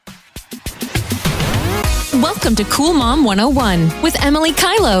Welcome to Cool Mom 101 with Emily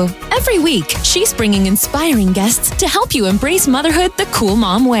Kylo. Every week, she's bringing inspiring guests to help you embrace motherhood the cool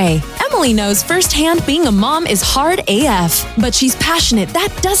mom way. Emily knows firsthand being a mom is hard AF, but she's passionate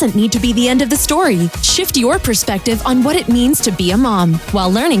that doesn't need to be the end of the story. Shift your perspective on what it means to be a mom while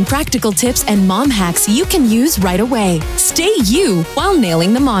learning practical tips and mom hacks you can use right away. Stay you while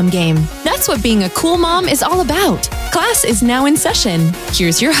nailing the mom game. That's what being a cool mom is all about. Class is now in session.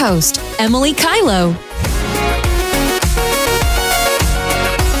 Here's your host, Emily Kylo.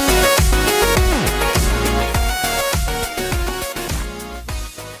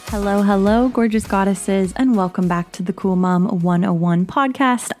 Hello, gorgeous goddesses, and welcome back to the Cool Mom 101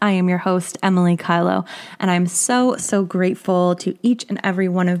 podcast. I am your host, Emily Kylo, and I'm so grateful to each and every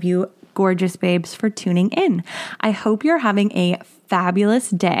one of you gorgeous babes for tuning in. I hope you're having a fabulous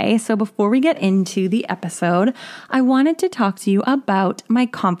day. So before we get into the episode, I wanted to talk to you about my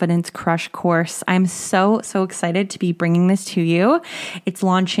Confidence Crush course. I'm so excited to be bringing this to you. It's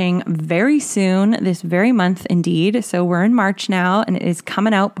launching very soon, this very month indeed. So we're in March now and it is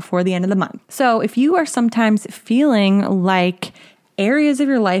coming out before the end of the month. So if you are sometimes feeling like areas of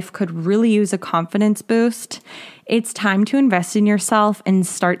your life could really use a confidence boost, it's time to invest in yourself and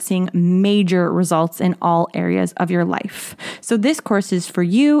start seeing major results in all areas of your life. So this course is for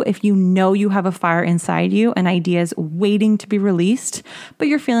you if you know you have a fire inside you and ideas waiting to be released, but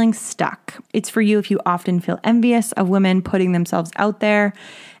you're feeling stuck. It's for you if you often feel envious of women putting themselves out there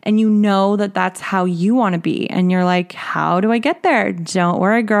and you know that that's how you want to be. And you're like, how do I get there? Don't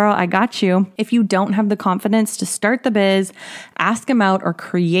worry, girl, I got you. If you don't have the confidence to start the biz, ask them out, or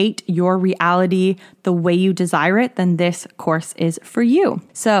create your reality the way you desire it, then this course is for you.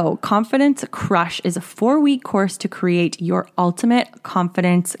 So Confidence Crush is a 4-week course to create your ultimate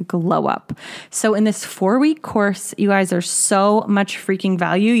confidence glow up. So in this 4-week course, you guys are so much freaking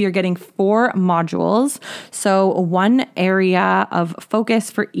value. You're getting 4 modules. So one area of focus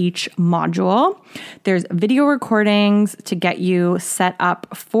for each module. There's video recordings to get you set up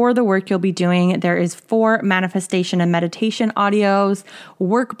for the work you'll be doing. There is 4 manifestation and meditation audios,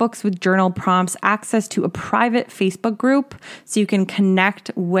 workbooks with journal prompts, access to a private Facebook group so you can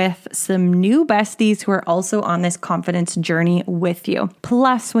connect with some new besties who are also on this confidence journey with you.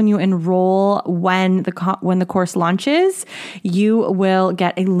 Plus, when you enroll when the course launches, you will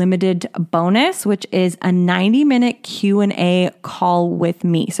get a limited bonus, which is a 90-minute Q&A call with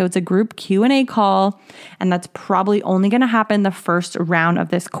me. So it's a group Q&A call, and that's probably only going to happen the first round of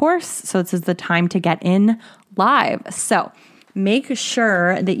this course. So this is the time to get in live. So make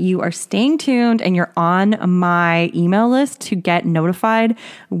sure that you are staying tuned and you're on my email list to get notified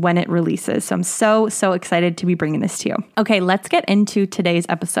when it releases. So I'm so excited to be bringing this to you. Okay, let's get into today's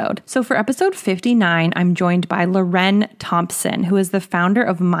episode. So for episode 59, I'm joined by Loren Thompson, who is the founder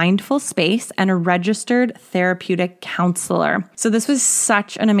of Mindful Space and a registered therapeutic counselor. So this was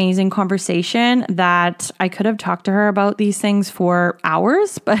such an amazing conversation that I could have talked to her about these things for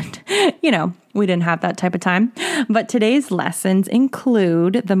hours, but we didn't have that type of time. But today's lessons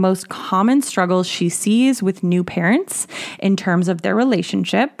include the most common struggles she sees with new parents in terms of their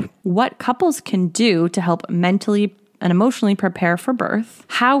relationship, what couples can do to help mentally and emotionally prepare for birth,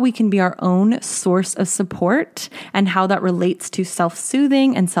 how we can be our own source of support, and how that relates to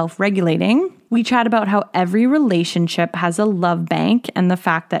self-soothing and self-regulating. We chat about how every relationship has a love bank and the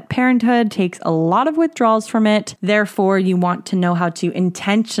fact that parenthood takes a lot of withdrawals from it. Therefore, you want to know how to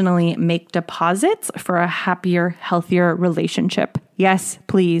intentionally make deposits for a happier, healthier relationship. Yes,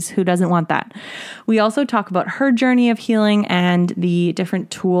 please. Who doesn't want that? We also talk about her journey of healing and the different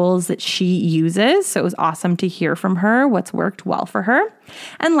tools that she uses. So it was awesome to hear from her what's worked well for her.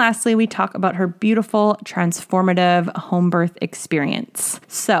 And lastly, we talk about her beautiful, transformative home birth experience.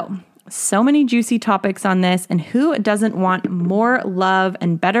 So many juicy topics on this, and who doesn't want more love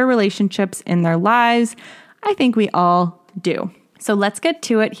and better relationships in their lives? I think we all do. So let's get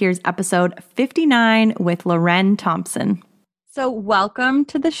to it. Here's episode 59 with Loren Thompson. So welcome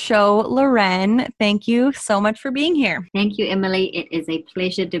to the show, Loren. Thank you so much for being here. Thank you, Emily. It is a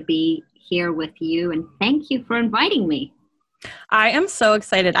pleasure to be here with you, and thank you for inviting me. I am so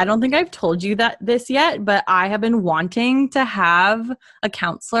excited. I don't think I've told you this yet, but I have been wanting to have a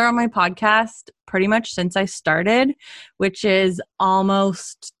counselor on my podcast pretty much since I started, which is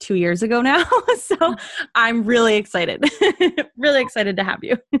almost 2 years ago now. So I'm really excited, really excited to have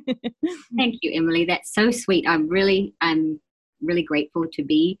you. Thank you, Emily. That's so sweet. I'm really grateful to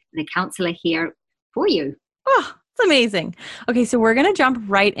be the counselor here for you. Oh, it's amazing. Okay, so we're going to jump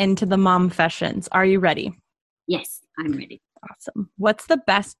right into the momfessions. Are you ready? Yes, I'm ready. Awesome. What's the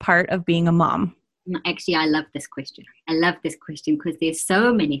best part of being a mom? Actually, I love this question. I love this question because there's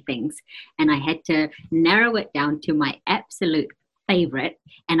so many things, and I had to narrow it down to my absolute favorite.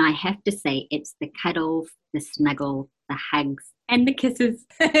 And I have to say, it's the cuddles, the snuggles, the hugs, and the kisses.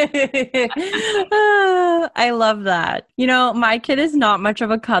 I love that. You know, my kid is not much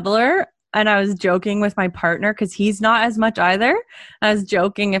of a cuddler. And I was joking with my partner because he's not as much either. I was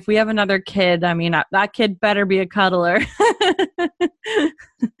joking, if we have another kid, I mean, that kid better be a cuddler.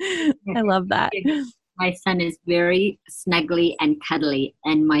 I love that. My son is very snuggly and cuddly.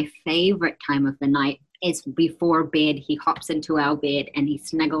 And my favorite time of the night is before bed. He hops into our bed and he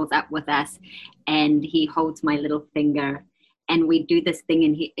snuggles up with us and he holds my little finger. And we do this thing,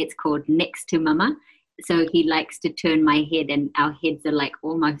 and it's called next to mama. So he likes to turn my head and our heads are like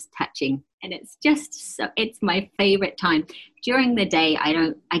almost touching. And it's just so, it's my favorite time. During the day,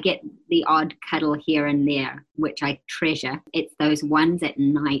 I get the odd cuddle here and there, which I treasure. It's those ones at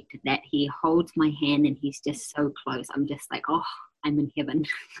night that he holds my hand and he's just so close. I'm just like, oh, I'm in heaven.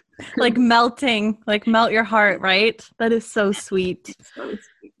 Like melting, like melt your heart, right? That is so sweet. It's so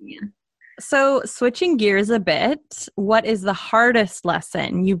sweet, yeah. So switching gears a bit, what is the hardest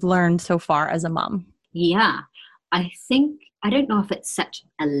lesson you've learned so far as a mom? Yeah, I don't know if it's such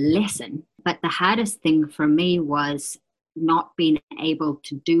a lesson, but the hardest thing for me was not being able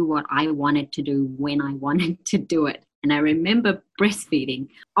to do what I wanted to do when I wanted to do it. And I remember breastfeeding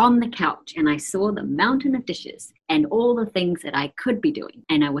on the couch and I saw the mountain of dishes and all the things that I could be doing.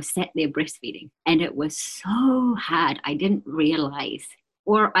 And I was sat there breastfeeding and it was so hard. I didn't realize,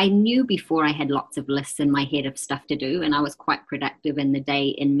 or I knew before I had lots of lists in my head of stuff to do, and I was quite productive in the day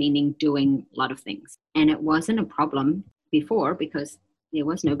in meaning doing a lot of things. And it wasn't a problem before because there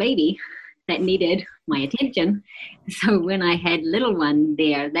was no baby that needed my attention. So when I had little one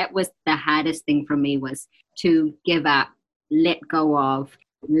there, that was the hardest thing for me, was to give up, let go of,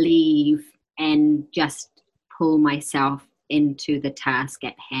 leave, and just pull myself into the task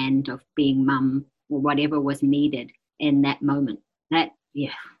at hand of being mum or whatever was needed in that moment.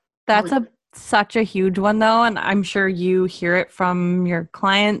 That's such a huge one though. And I'm sure you hear it from your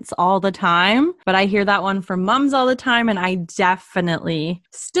clients all the time, but I hear that one from moms all the time. And I definitely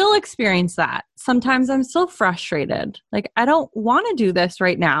still experience that. Sometimes I'm still frustrated. Like, I don't want to do this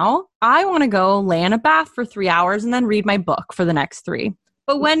right now. I want to go lay in a bath for 3 hours and then read my book for the next 3.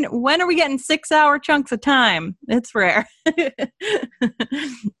 But when are we getting 6-hour chunks of time? It's rare.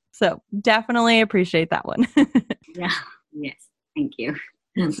 So definitely appreciate that one. Yeah. Yes. Thank you.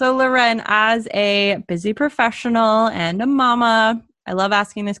 So Loren, as a busy professional and a mama, I love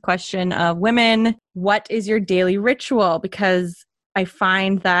asking this question of women. What is your daily ritual? Because I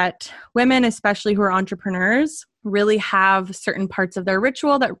find that women, especially who are entrepreneurs, really have certain parts of their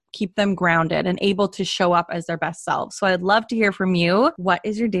ritual that keep them grounded and able to show up as their best selves. So I'd love to hear from you. What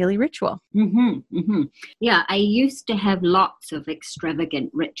is your daily ritual? Yeah, I used to have lots of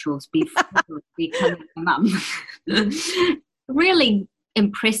extravagant rituals before becoming a mum. Really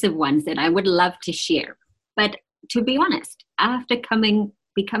impressive ones that I would love to share. But to be honest, after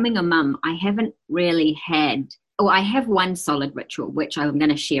becoming a mum, I haven't really I have one solid ritual, which I'm going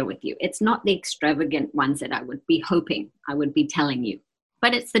to share with you. It's not the extravagant ones that I would be hoping I would be telling you,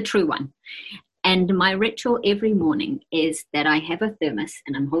 but it's the true one. And my ritual every morning is that I have a thermos,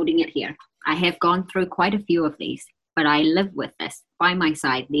 and I'm holding it here. I have gone through quite a few of these, but I live with this by my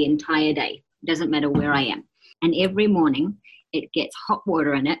side the entire day. It doesn't matter where I am. And every morning, it gets hot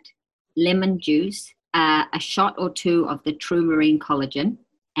water in it, lemon juice, a shot or 2 of the True Marine Collagen,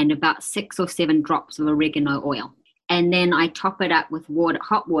 and about 6 or 7 drops of oregano oil. And then I top it up with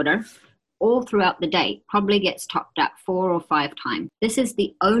hot water all throughout the day. Probably gets topped up 4 or 5 times. This is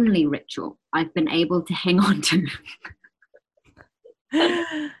the only ritual I've been able to hang on to.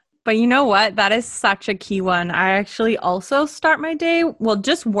 But you know what? That is such a key one. I actually also start my day,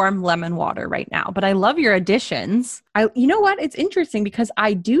 just warm lemon water right now, but I love your additions. You know what? It's interesting because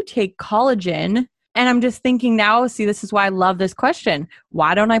I do take collagen, and I'm just thinking now, see, this is why I love this question.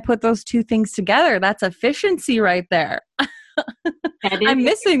 Why don't I put those 2 things together? That's efficiency right there. I'm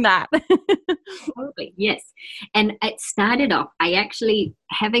missing that. Totally, yes. And it started off,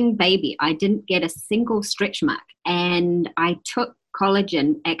 having baby, I didn't get a single stretch mark. And I took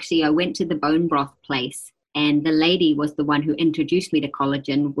collagen. Actually, I went to the bone broth place, and the lady was the one who introduced me to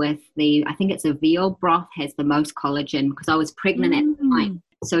collagen with I think it's a veal broth has the most collagen, because I was pregnant at the time.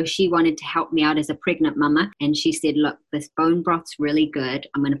 So she wanted to help me out as a pregnant mama. And she said, look, this bone broth's really good.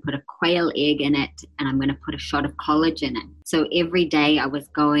 I'm going to put a quail egg in it, and I'm going to put a shot of collagen in it. So every day I was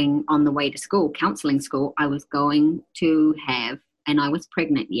going on the way to school, counseling school, I was going to have, and I was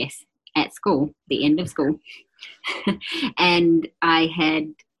pregnant, yes, at school, the end of school. And I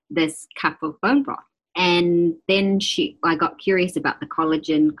had this cup of bone broth. And then I got curious about the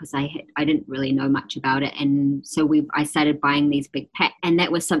collagen because I didn't really know much about it, and so I started buying these big packs, and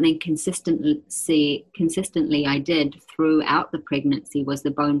that was something consistently I did throughout the pregnancy, was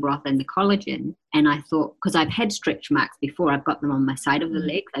the bone broth and the collagen. And I thought, because I've had stretch marks before, I've got them on my side of the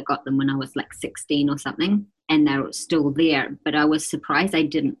legs. I got them when I was like 16 or something, and they're still there. But I was surprised I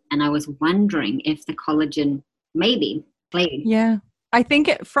didn't, and I was wondering if the collagen maybe played. Yeah. I think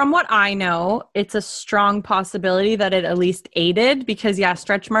from what I know, it's a strong possibility that it at least aided because,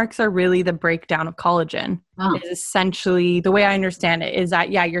 stretch marks are really the breakdown of collagen. Oh. It's essentially, the way I understand it is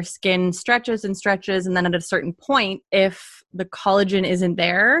that, your skin stretches and stretches. And then at a certain point, if the collagen isn't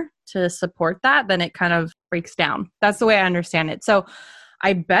there to support that, then it kind of breaks down. That's the way I understand it. So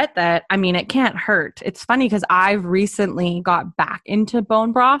I bet that, it can't hurt. It's funny because I've recently got back into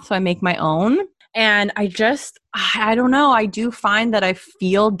bone broth, so I make my own. And I don't know, I do find that I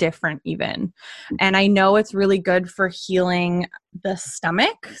feel different even. And I know it's really good for healing the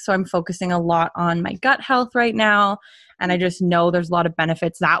stomach. So I'm focusing a lot on my gut health right now. And I just know there's a lot of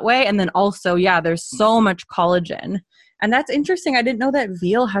benefits that way. And then also, there's so much collagen. And that's interesting. I didn't know that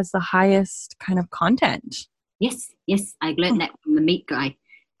veal has the highest kind of content. Yes. I learned that from the meat guy.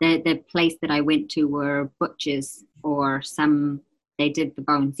 The place that I went to were butchers or they did the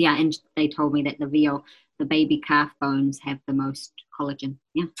bones. And they told me that the veal, the baby calf bones have the most collagen.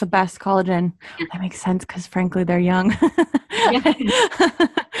 Yeah. It's the best collagen. Yeah. That makes sense because frankly, they're young.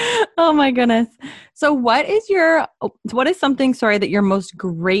 Oh my goodness. So what is something, that you're most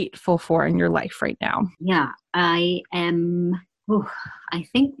grateful for in your life right now? Yeah, I am, I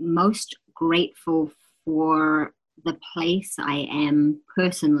think most grateful for the place I am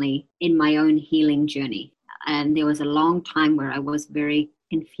personally in my own healing journey. And there was a long time where I was very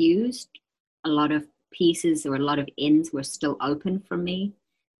confused. A lot of pieces or a lot of ends were still open for me.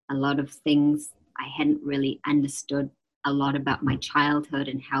 A lot of things I hadn't really understood a lot about my childhood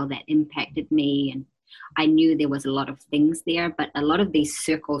and how that impacted me. And I knew there was a lot of things there, but a lot of these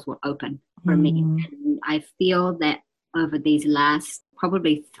circles were open for me. And I feel that over these last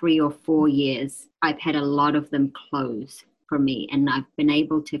probably 3 or 4 years, I've had a lot of them close for me, and I've been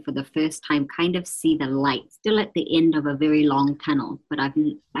able to, for the first time, kind of see the light, still at the end of a very long tunnel, but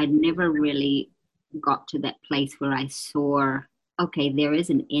I'd never really got to that place where I saw, okay, there is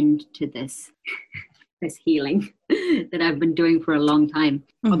an end to this this healing that I've been doing for a long time.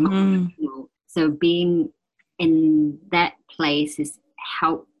 So being in that place has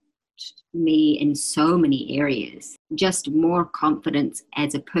helped me in so many areas. Just more confidence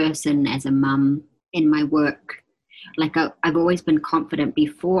as a person, as a mum, in my work. Like I've always been confident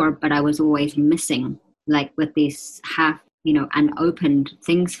before, but I was always missing. Like with these unopened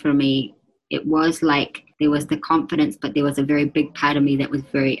things for me, it was like there was the confidence, but there was a very big part of me that was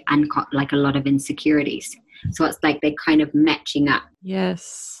very like a lot of insecurities. So it's like they're kind of matching up.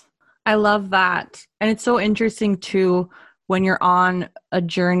 Yes, I love that. And it's so interesting too, when you're on a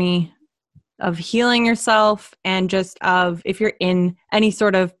journey of healing yourself and just if you're in any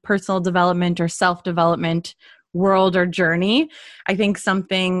sort of personal development or self-development world or journey, I think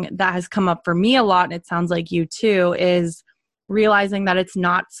something that has come up for me a lot, and it sounds like you too, is realizing that it's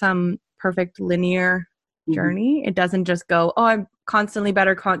not some perfect linear journey. It doesn't just go, I'm constantly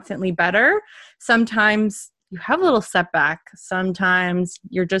better. Sometimes you have a little setback. Sometimes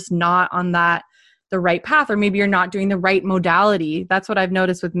you're just not on the right path, or maybe you're not doing the right modality. That's what I've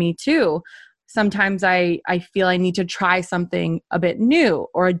noticed with me too. Sometimes I feel I need to try something a bit new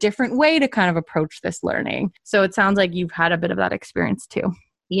or a different way to kind of approach this learning. So it sounds like you've had a bit of that experience too.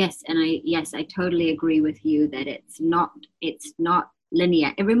 Yes. And I totally agree with you that it's not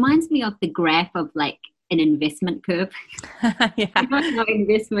linear. It reminds me of the graph of like an investment curve. Yeah. How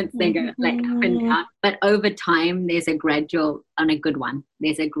investments, they go like up and down, but over time there's a gradual, on a good one,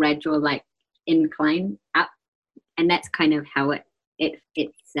 there's a gradual like incline up. And that's kind of how it's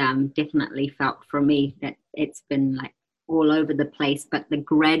definitely felt for me, that it's been like all over the place, but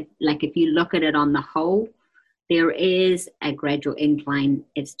like if you look at it on the whole, there is a gradual incline.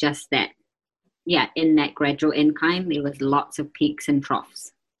 It's just that, in that gradual incline, there was lots of peaks and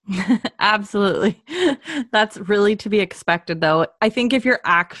troughs. Absolutely. That's really to be expected though. I think if you're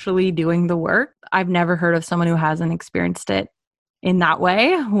actually doing the work, I've never heard of someone who hasn't experienced it in that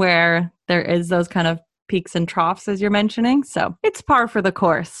way, where there is those kind of peaks and troughs as you're mentioning. So it's par for the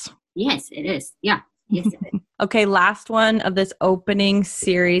course. Yes, it is. Yeah. Yes, it is. Okay, last one of this opening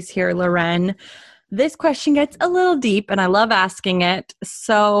series here, Loren. This question gets a little deep and I love asking it.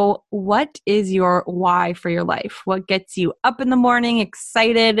 So, what is your why for your life? What gets you up in the morning,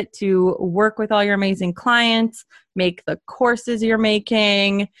 excited to work with all your amazing clients, make the courses you're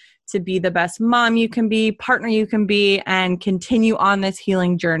making, to be the best mom you can be, partner you can be, and continue on this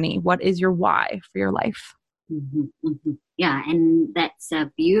healing journey? What is your why for your life? Mm-hmm, mm-hmm. Yeah, and that's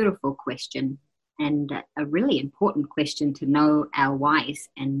a beautiful question and a really important question to know our whys.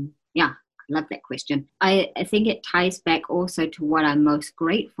 And yeah, I love that question. I think it ties back also to what I'm most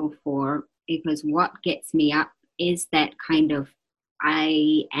grateful for, because what gets me up is that kind of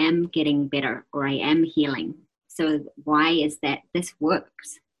I am getting better or I am healing. So why is that this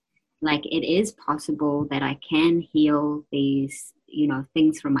works? Like, it is possible that I can heal these,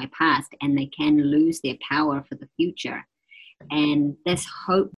 things from my past, and they can lose their power for the future. And this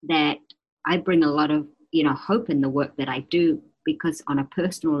hope that I bring a lot of, hope in the work that I do, because on a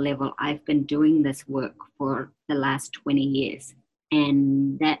personal level, I've been doing this work for the last 20 years.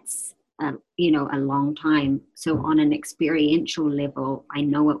 And that's, a long time. So on an experiential level, I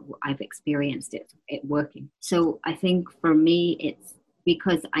know I've experienced it working. So I think for me, it's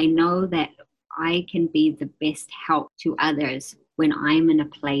because I know that I can be the best help to others when I'm in a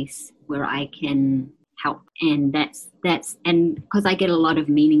place where I can help. And that's and because I get a lot of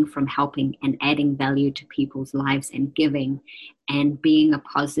meaning from helping and adding value to people's lives and giving and being a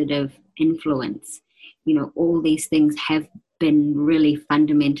positive influence. All these things have been really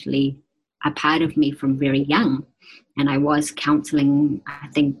fundamentally a part of me from very young. And I was counseling, I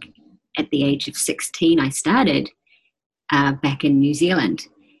think at the age of 16, I started back in New Zealand.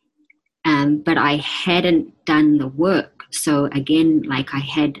 But I hadn't done the work. So again, like, I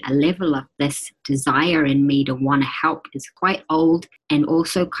had a level of this desire in me to want to help. It's quite old, and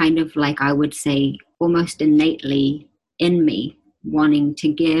also kind of like, I would say, almost innately in me, wanting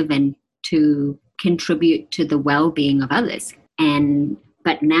to give and to contribute to the well-being of others.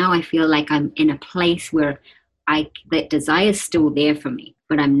 But now I feel like I'm in a place where that desire is still there for me,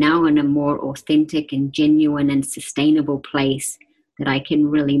 but I'm now in a more authentic and genuine and sustainable place that I can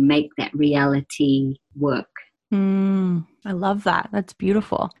really make that reality work. I love that. That's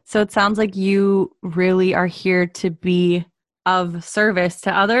beautiful. So it sounds like you really are here to be of service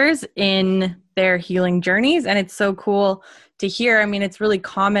to others in their healing journeys. And it's so cool to hear. I mean, it's really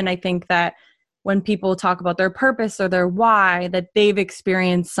common, I think, that when people talk about their purpose or their why, that they've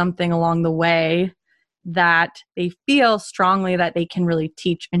experienced something along the way that they feel strongly that they can really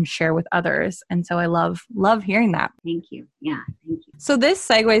teach and share with others. And so I love hearing that. Thank you. Yeah, thank you. So this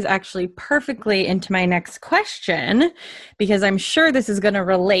segues actually perfectly into my next question, because I'm sure this is going to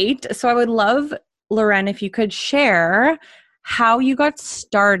relate. So I would love, Loren, if you could share how you got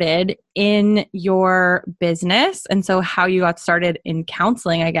started in your business, and so how you got started in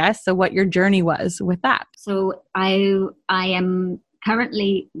counseling, I guess. So what your journey was with that. So I am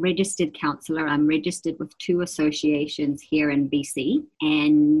currently registered counselor. I'm registered with 2 associations here in BC,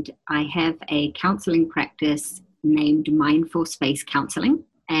 and I have a counseling practice named Mindful Space Counseling.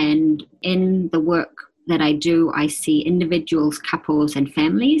 And in the work that I do, I see individuals, couples, and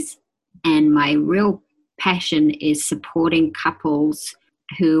families. And my real passion is supporting couples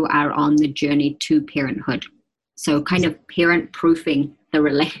who are on the journey to parenthood. So kind of parent-proofing the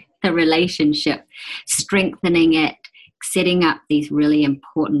relationship, strengthening it, setting up these really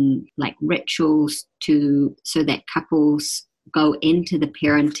important rituals so that couples go into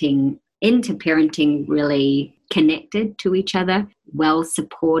parenting really connected to each other, well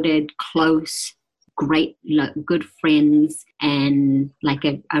supported, close, great, good friends, and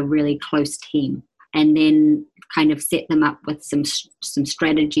a really close team. And then kind of set them up with some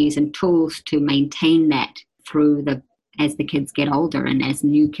strategies and tools to maintain that through as the kids get older and as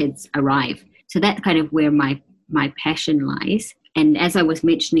new kids arrive. So that's kind of where my passion lies. And as I was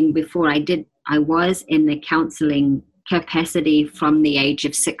mentioning before, I was in the counseling capacity from the age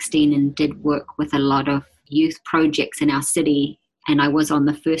of 16 and did work with a lot of youth projects in our city. And I was on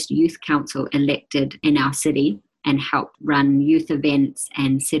the first youth council elected in our city, and helped run youth events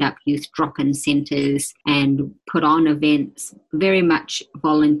and set up youth drop-in centres and put on events. Very much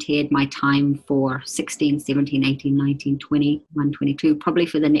volunteered my time for 16, 17, 18, 19, 20, 22, probably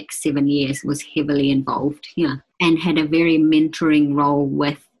for the next 7 years, was heavily involved, and had a very mentoring role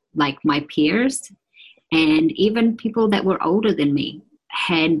with my peers, and even people that were older than me.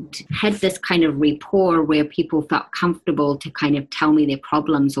 Had this kind of rapport where people felt comfortable to kind of tell me their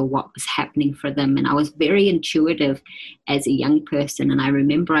problems or what was happening for them. And I was very intuitive as a young person. And I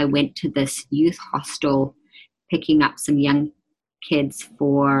remember I went to this youth hostel picking up some young kids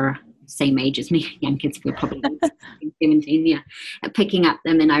for same age as me, young kids were probably 17, yeah, picking up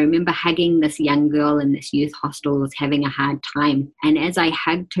them. And I remember hugging this young girl in this youth hostel who was having a hard time. And as I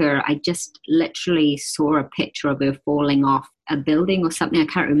hugged her, I just literally saw a picture of her falling off a building or something. I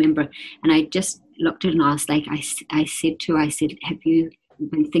can't remember. And I just looked at her and I was like, I said to her, I said, have you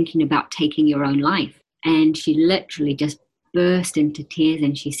been thinking about taking your own life? And she literally just burst into tears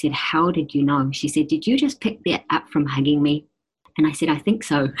and she said, how did you know? She said, did you just pick that up from hugging me? And I said, I think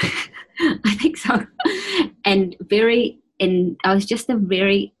so. I think so. And I was just a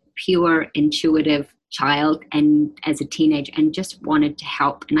very pure, intuitive child and as a teenager and just wanted to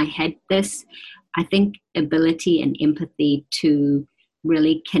help. And I had this, I think, ability and empathy to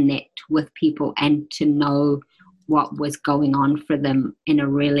really connect with people and to know what was going on for them in a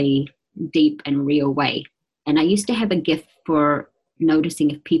really deep and real way. And I used to have a gift for noticing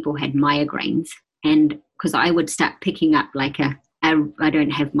if people had migraines. And because I would start picking up I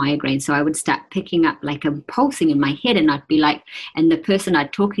don't have migraines, so I would start picking up like a pulsing in my head, and I'd be like, and the person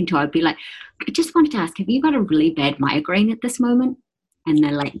I'd talking to, I'd be like, I just wanted to ask, have you got a really bad migraine at this moment? And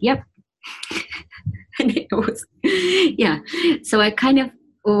they're like, yep. And it was, yeah. So I kind of,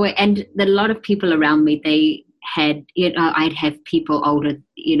 and a lot of people around me, they had, I'd have people older,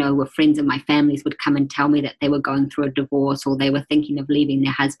 were friends of my families would come and tell me that they were going through a divorce or they were thinking of leaving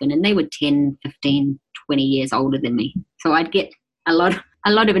their husband, and they were 10, 15, 20 years older than me. So I'd get a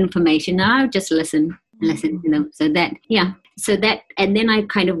lot of information, and I would just listen to them. So that, and then I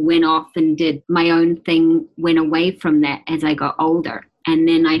kind of went off and did my own thing, went away from that as I got older. And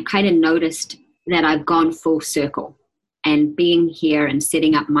then I kind of noticed that I've gone full circle. And being here and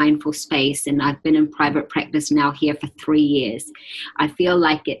setting up mindful space, and I've been in private practice now here for 3 years, I feel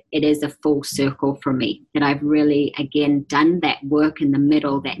like it is a full circle for me, that I've really, again, done that work in the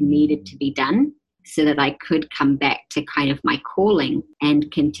middle that needed to be done so that I could come back to kind of my calling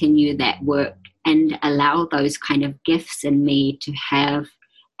and continue that work and allow those kind of gifts in me to have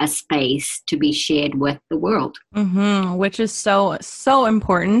a space to be shared with the world. Mm-hmm, which is so, so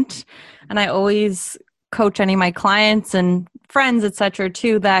important. And I always coach any of my clients and friends, et cetera,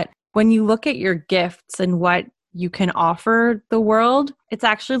 too, that when you look at your gifts and what you can offer the world, it's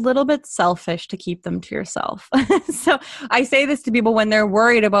actually a little bit selfish to keep them to yourself. So I say this to people when they're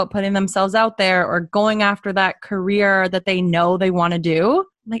worried about putting themselves out there or going after that career that they know they want to do.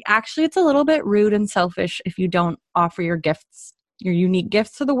 Like, actually, it's a little bit rude and selfish if you don't offer your gifts, your unique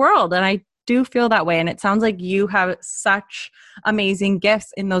gifts to the world. And I do feel that way. And it sounds like you have such amazing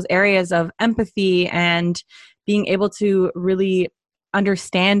gifts in those areas of empathy and being able to really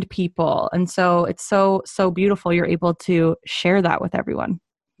understand people. And so it's so, so beautiful you're able to share that with everyone.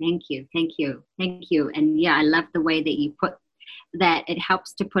 Thank you. And yeah, I love the way that you put that. It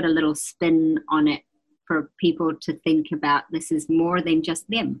helps to put a little spin on it for people to think about this is more than just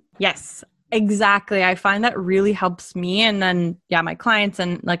them. Yes, exactly. I find that really helps me. And then, my clients,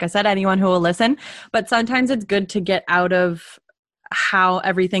 and like I said, anyone who will listen. But sometimes it's good to get out of how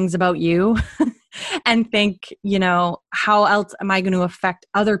everything's about you and think, how else am I going to affect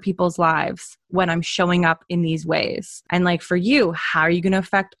other people's lives when I'm showing up in these ways? And like for you, how are you going to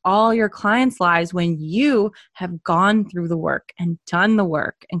affect all your clients' lives when you have gone through the work and done the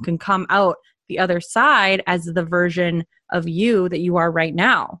work and can come out the other side as the version of you that you are right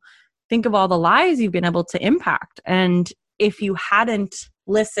now? Think of all the lives you've been able to impact. And if you hadn't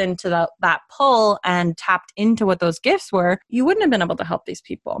listened to that pull and tapped into what those gifts were, you wouldn't have been able to help these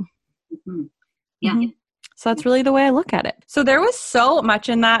people. Mm-hmm. Yeah. Mm-hmm. So that's really the way I look at it. So there was so much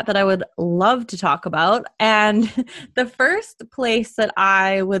in that I would love to talk about. And the first place that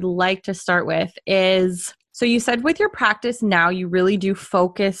I would like to start with is, so you said with your practice now, you really do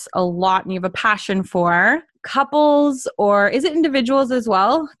focus a lot and you have a passion for couples, or is it individuals as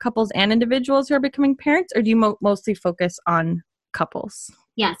well? Couples and individuals who are becoming parents, or do you mostly focus on couples?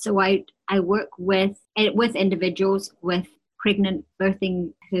 Yeah, so I work with individuals with pregnant,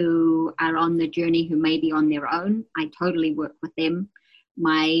 birthing, who are on the journey, who may be on their own. I totally work with them.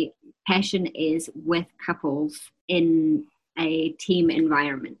 My passion is with couples in a team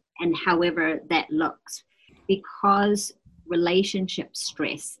environment, and however that looks, because relationship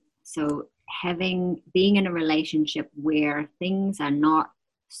stress, so being in a relationship where things are not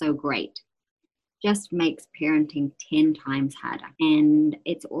so great, just makes parenting 10 times harder. And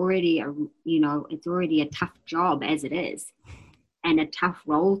it's already a tough job as it is, and a tough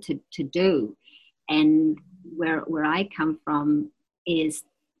role to do. And where I come from is,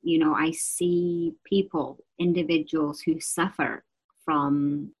 I see individuals who suffer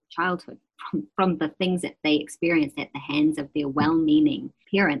from childhood, from the things that they experienced at the hands of their well-meaning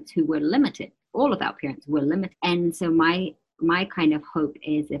parents who were limited. All of our parents were limited. And so my my kind of hope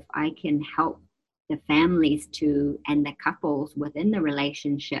is if I can help the families and the couples within the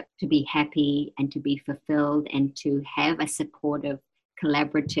relationship to be happy and to be fulfilled and to have a supportive,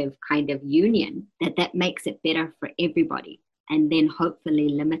 collaborative kind of union, that makes it better for everybody. And then hopefully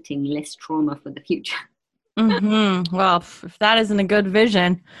limiting less trauma for the future. Mm-hmm. Well, if that isn't a good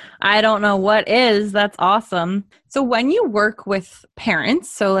vision, I don't know what is. That's awesome. So when you work with parents,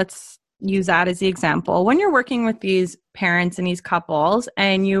 so let's use that as the example. When you're working with these parents and these couples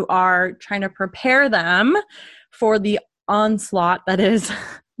and you are trying to prepare them for the onslaught that is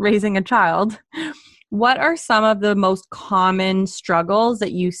raising a child, what are some of the most common struggles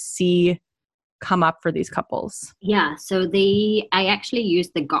that you see come up for these couples? Yeah, so I actually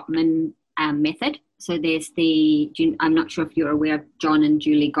use the Gottman method. So there's I'm not sure if you're aware of John and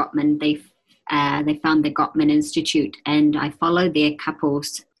Julie Gottman. They found the Gottman Institute, and I follow their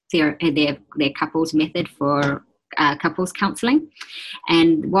couples method for couples counseling.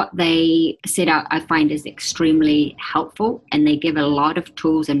 And what they set out, I find, is extremely helpful, and they give a lot of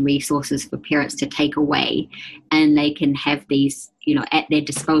tools and resources for parents to take away, and they can have these, at their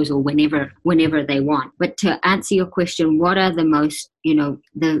disposal whenever they want. But to answer your question, what are the most,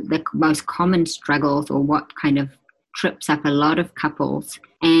 the most common struggles, or what kind of trips up a lot of couples?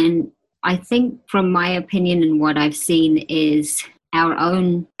 And I think, from my opinion and what I've seen, is our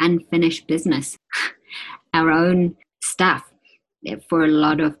own unfinished business, our own stuff. For a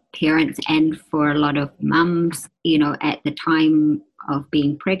lot of parents and for a lot of mums, at the time of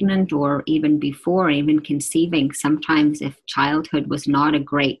being pregnant or even before, even conceiving, sometimes if childhood was not a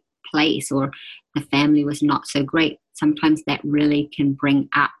great place or the family was not so great, sometimes that really can bring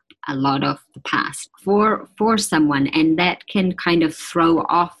up a lot of the past for someone, and that can kind of throw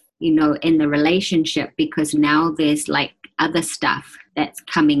off, in the relationship, because now there's like other stuff that's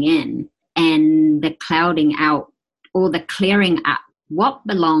coming in, and the clouding out or the clearing up what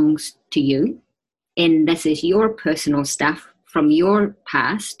belongs to you. And this is your personal stuff from your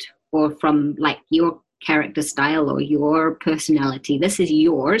past, or from like your character style or your personality. This is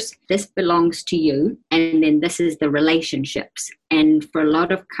yours. This belongs to you. And then this is the relationships. And for a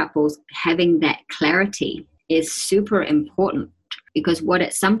lot of couples, having that clarity is super important, because what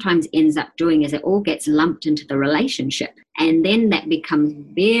it sometimes ends up doing is it all gets lumped into the relationship. And then that becomes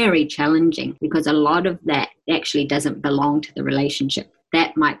very challenging, because a lot of that actually doesn't belong to the relationship.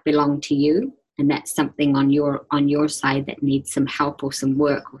 That might belong to you, and that's something on your side that needs some help or some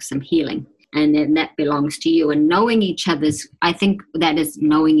work or some healing. And then that belongs to you. And knowing each other's, I think that is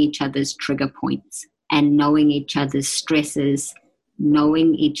knowing each other's trigger points and knowing each other's stresses,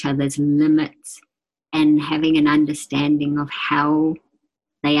 knowing each other's limits, and having an understanding of how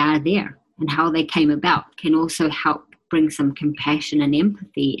they are there and how they came about can also help bring some compassion and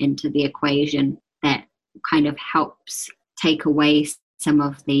empathy into the equation, that kind of helps take away some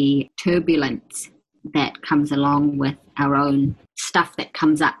of the turbulence that comes along with our own stuff that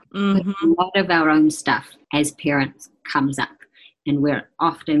comes up. Mm-hmm. A lot of our own stuff as parents comes up, and we're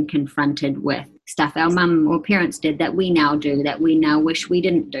often confronted with stuff our mum or parents did that we now do, that we now wish we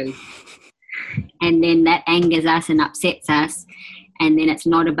didn't do. And then that angers us and upsets us. And then it's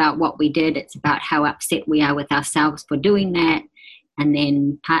not about what we did, it's about how upset we are with ourselves for doing that. And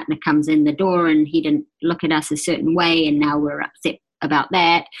then partner comes in the door and he didn't look at us a certain way, and now we're upset about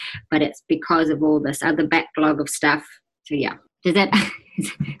that. But it's because of all this other backlog of stuff. So yeah, does that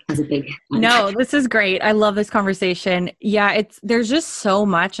was a big one. No, this is great. I love this conversation. Yeah, there's just so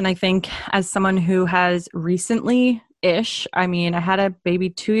much. And I think as someone who has recently I mean, I had a baby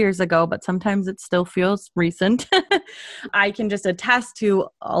 2 years ago, but sometimes it still feels recent. I can just attest to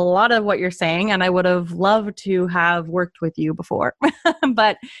a lot of what you're saying, and I would have loved to have worked with you before.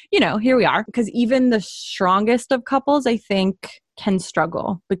 But, here we are, because even the strongest of couples, I think, can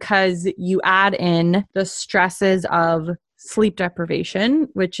struggle, because you add in the stresses of sleep deprivation,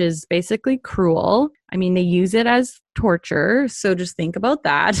 which is basically cruel. I mean, they use it as torture. So just think about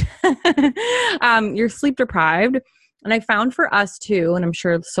that. You're sleep deprived. And I found for us too, and I'm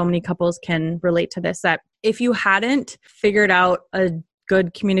sure so many couples can relate to this, that if you hadn't figured out a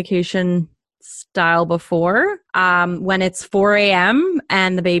good communication style before, when it's 4 a.m.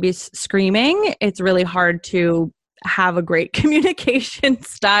 and the baby's screaming, it's really hard to have a great communication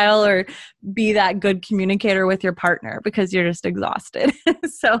style or be that good communicator with your partner, because you're just exhausted.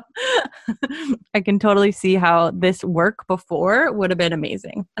 So I can totally see how this work before would have been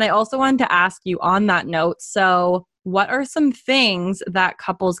amazing. And I also wanted to ask you on that note, so what are some things that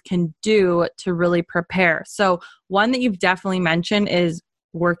couples can do to really prepare? So one that you've definitely mentioned is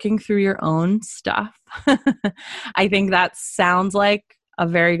working through your own stuff. I think that sounds like a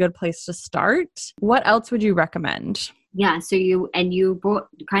very good place to start. What else would you recommend? Yeah. So you brought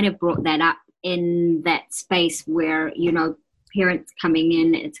that up in that space where, parents coming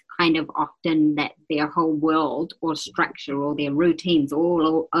in, it's kind of often that their whole world or structure or their routines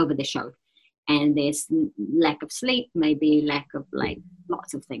all over the show. And there's lack of sleep, maybe lack of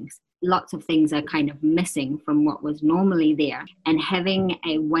lots of things. Lots of things are kind of missing from what was normally there. And having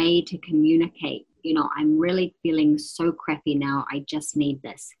a way to communicate, I'm really feeling so crappy now. I just need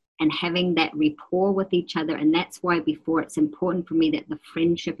this. And having that rapport with each other. And that's why before it's important for me that the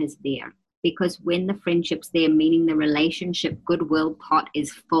friendship is there. Because when the friendship's there, meaning the relationship goodwill pot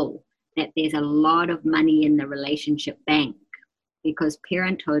is full, that there's a lot of money in the relationship bank, because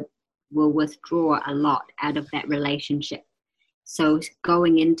parenthood will withdraw a lot out of that relationship. So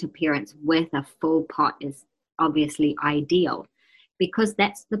going into parents with a full pot is obviously ideal, because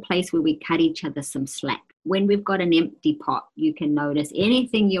that's the place where we cut each other some slack. When we've got an empty pot, you can notice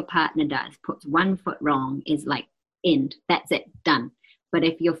anything your partner does, puts 1 foot wrong, is like end. That's it, done. But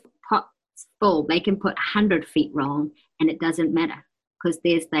if your pot's full, they can put 100 feet wrong and it doesn't matter, because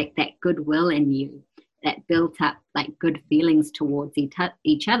there's like that goodwill in you that built up like good feelings towards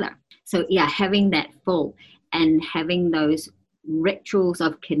each other. So yeah, having that full and having those rituals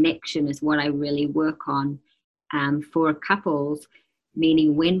of connection is what I really work on for couples,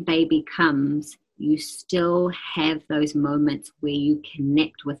 meaning when baby comes, you still have those moments where you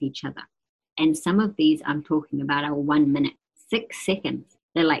connect with each other. And some of these I'm talking about are 1 minute, 6 seconds.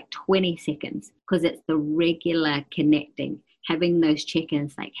 They're like 20 seconds, because it's the regular connecting, having those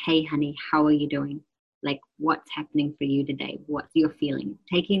check-ins like, hey, honey, how are you doing? Like, what's happening for you today? What's your feeling?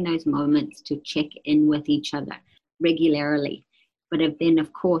 Taking those moments to check in with each other regularly. But then,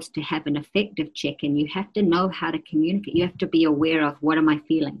 of course, to have an effective check-in, you have to know how to communicate. You have to be aware of, what am I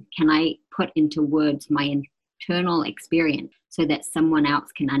feeling? Can I put into words my internal experience so that someone else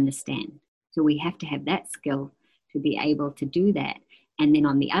can understand? So we have to have that skill to be able to do that. And then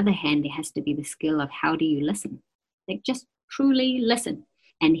on the other hand, there has to be the skill of, how do you listen? Like, just truly listen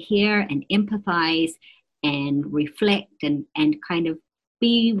and hear and empathize and reflect and kind of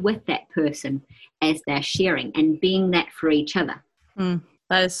be with that person as they're sharing and being that for each other.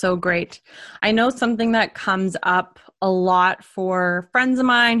 That is so great. I know something that comes up a lot for friends of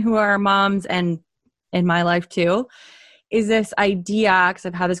mine who are moms, and in my life too, is this idea, because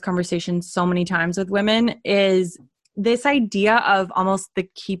I've had this conversation so many times with women, is this idea of almost the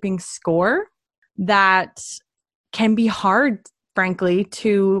keeping score that can be hard, frankly,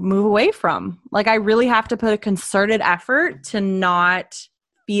 to move away from. Like, I really have to put a concerted effort to not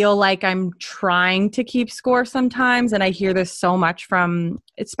feel like I'm trying to keep score sometimes. And I hear this so much from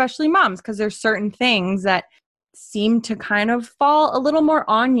especially moms, because there's certain things that seem to kind of fall a little more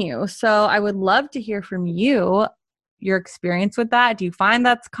on you. So I would love to hear from you, your experience with that. Do you find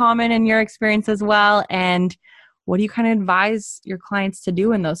that's common in your experience as well? And what do you kind of advise your clients to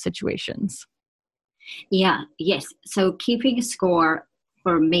do in those situations? Yes. So keeping a score,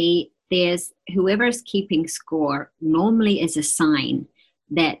 for me, there's whoever's keeping score normally is a sign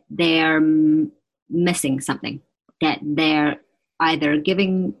that they're missing something, that they're either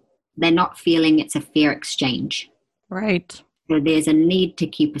they're not feeling it's a fair exchange. Right. So there's a need to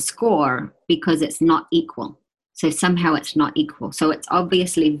keep a score because it's not equal. So somehow it's not equal. So it's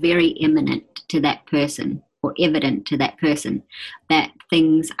obviously very imminent to that person, or evident to that person, that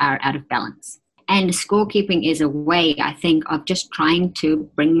things are out of balance. And scorekeeping is a way, I think, of just trying to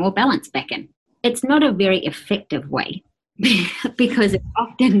bring more balance back in. It's not a very effective way because it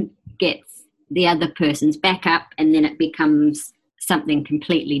often gets the other person's back up, and then it becomes something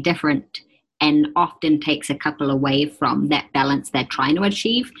completely different, and often takes a couple away from that balance they're trying to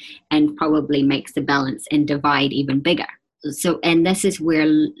achieve, and probably makes the balance and divide even bigger. So, and this is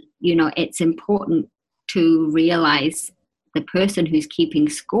where, it's important to realize the person who's keeping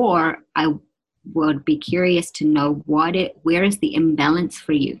score, I would be curious to know where is the imbalance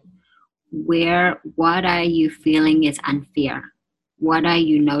for you? What are you feeling is unfair? What are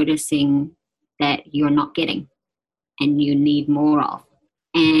you noticing that you're not getting and you need more of?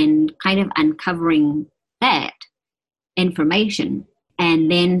 And kind of uncovering that information,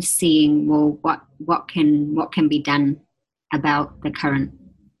 and then seeing, well, what can be done about the current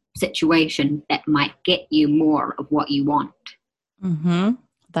situation that might get you more of what you want. Mm-hmm.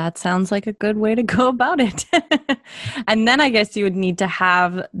 That sounds like a good way to go about it. And then I guess you would need to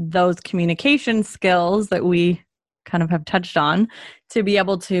have those communication skills that we kind of have touched on to be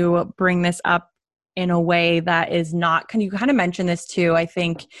able to bring this up in a way that is not, can you kind of mention this too? I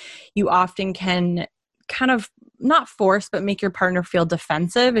think you often can kind of not force, but make your partner feel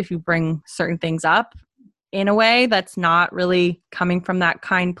defensive if you bring certain things up in a way that's not really coming from that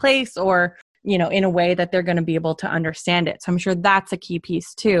kind place, or in a way that they're going to be able to understand it. So I'm sure that's a key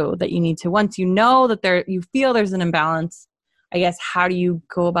piece too, that you need to, once you know that you feel there's an imbalance, I guess, how do you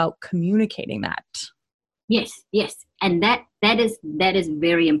go about communicating that? Yes. And that is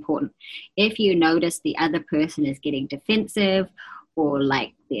very important. If you notice the other person is getting defensive, or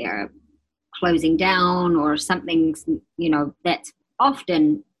like they're closing down or something's, that's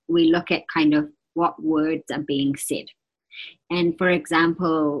often we look at kind of what words are being said. And for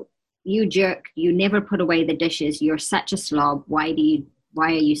example, you jerk, you never put away the dishes, you're such a slob, why are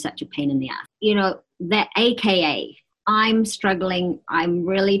you such a pain in the ass? That AKA, I'm struggling, I'm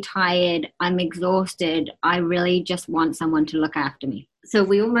really tired, I'm exhausted, I really just want someone to look after me. So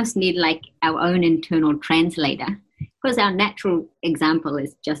we almost need like our own internal translator, because our natural example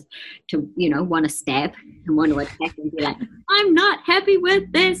is just to, want to stab and want to attack and be like, I'm not happy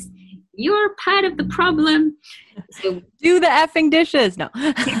with this. You're part of the problem. So do the effing dishes. No.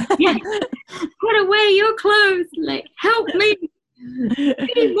 Yeah. Put away your clothes. Like, help me.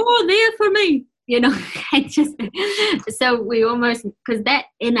 Be more there for me. So we almost, because that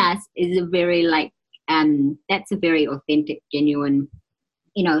in us is a very that's a very authentic, genuine,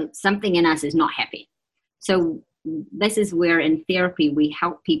 something in us is not happy. So this is where in therapy we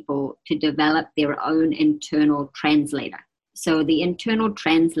help people to develop their own internal translator. So the internal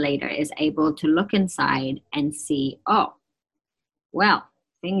translator is able to look inside and see, oh, well,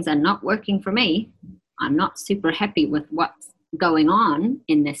 things are not working for me. I'm not super happy with what's going on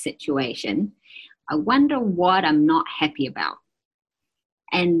in this situation. I wonder what I'm not happy about.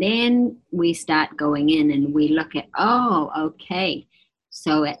 And then we start going in and we look at, oh, okay.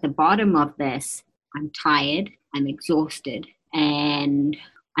 So at the bottom of this, I'm tired, I'm exhausted, and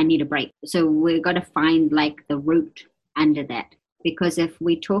I need a break. So we've got to find like the root under that. Because if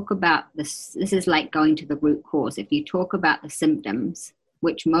we talk about this is like going to the root cause. If you talk about the symptoms,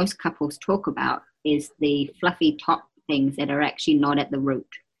 which most couples talk about, is the fluffy top things that are actually not at the root.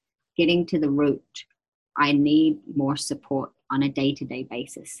 Getting to the root, I need more support on a day-to-day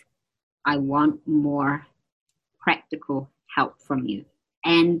basis. I want more practical help from you.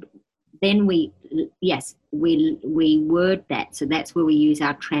 And then we word that. So that's where we use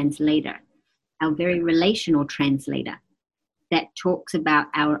our translator, our very relational translator that talks about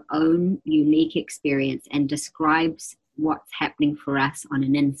our own unique experience and describes what's happening for us on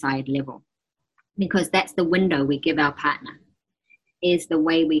an inside level. Because that's the window we give our partner, is the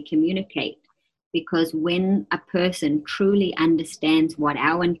way we communicate. Because when a person truly understands what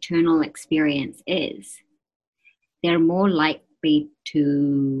our internal experience is, they're more likely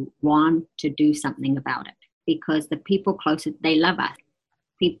to want to do something about it. Because the people closer, they love us.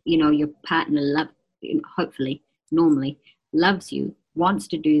 Your partner hopefully, normally, loves you, wants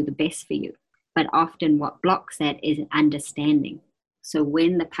to do the best for you. But often what blocks that is understanding. So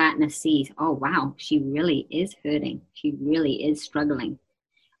when the partner sees, oh, wow, she really is hurting, she really is struggling,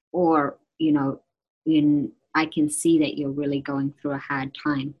 or, I can see that you're really going through a hard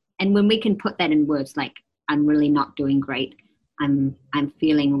time. And when we can put that in words like, I'm really not doing great, I'm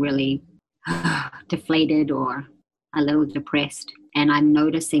feeling really deflated or a little depressed, and I'm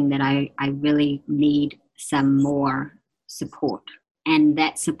noticing that I really need some more support. And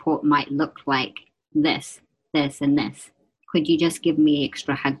that support might look like this, and this. Could you just give me an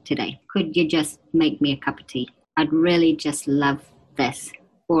extra hug today? Could you just make me a cup of tea? I'd really just love this.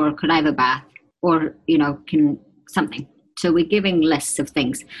 Or could I have a bath? Or, can something. So we're giving lists of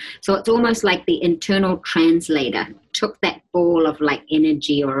things. So it's almost like the internal translator took that ball of like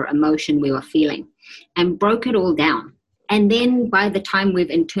energy or emotion we were feeling and broke it all down. And then by the time we've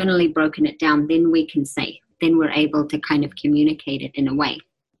internally broken it down, then we can say, then we're able to kind of communicate it in a way.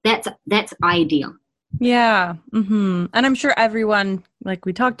 That's ideal. Yeah. Mm-hmm. And I'm sure everyone, like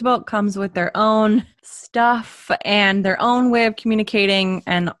we talked about, comes with their own stuff and their own way of communicating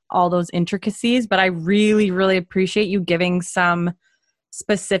and all those intricacies. But I really, really appreciate you giving some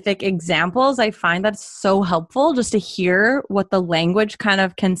specific examples. I find that's so helpful just to hear what the language kind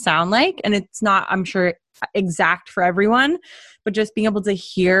of can sound like. And it's not, I'm sure, exact for everyone, but just being able to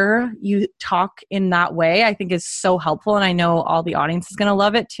hear you talk in that way, I think is so helpful. And I know all the audience is going to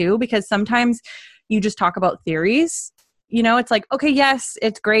love it too, because sometimes you just talk about theories. It's like, okay, yes,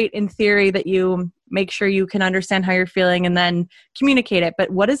 it's great in theory that you make sure you can understand how you're feeling and then communicate it. But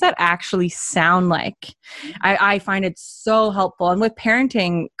what does that actually sound like? I find it so helpful. And with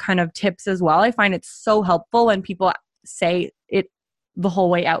parenting kind of tips as well, I find it so helpful when people say it the whole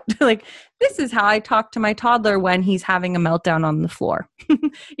way out. Like, this is how I talk to my toddler when he's having a meltdown on the floor.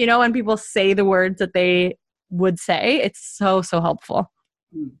 When people say the words that they would say, it's so, so helpful.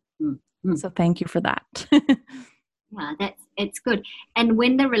 Mm-hmm. So thank you for that. Yeah, it's good. And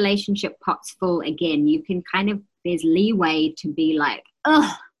when the relationship pot's full again, you can there's leeway to be like,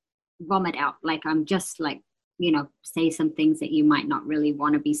 ugh, vomit out. Like, I'm just like, say some things that you might not really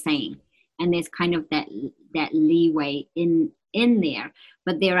want to be saying. And there's kind of that leeway in there.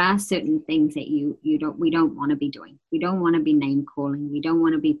 But there are certain things that we don't want to be doing. We don't want to be name calling. We don't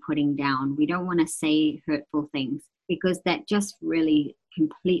want to be putting down. We don't want to say hurtful things, because that just really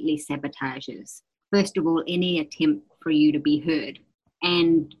completely sabotages, first of all, any attempt for you to be heard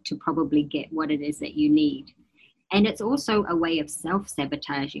and to probably get what it is that you need. And it's also a way of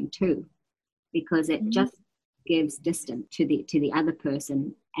self-sabotaging too, because it just gives distance to the other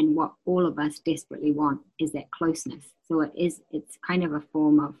person. And what all of us desperately want is that closeness. So it's kind of a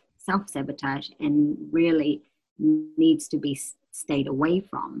form of self-sabotage, and really needs to be stayed away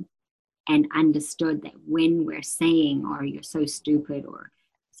from and understood, that when we're saying, or you're so stupid, or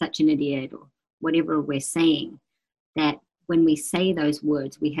such an idiot, or whatever we're saying, that when we say those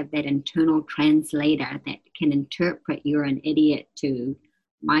words, we have that internal translator that can interpret you're an idiot to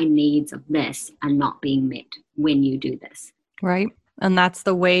my needs of this are not being met when you do this. Right. And that's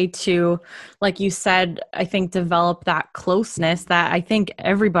the way to, like you said, I think develop that closeness that I think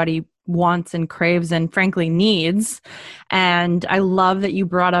everybody wants and craves and frankly needs. And I love that you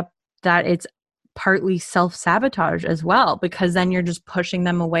brought up that it's partly self-sabotage as well, because then you're just pushing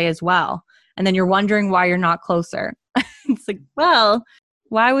them away as well. And then you're wondering why you're not closer. It's like, well,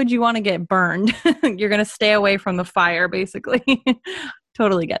 why would you want to get burned? You're going to stay away from the fire, basically.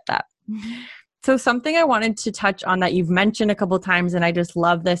 Totally get that. So something I wanted to touch on that you've mentioned a couple of times, and I just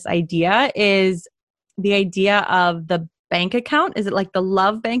love this idea, is the idea of the bank account. Is it like the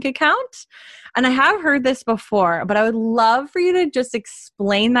love bank account? And I have heard this before, but I would love for you to just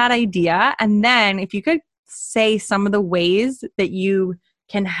explain that idea. And then if you could say some of the ways that you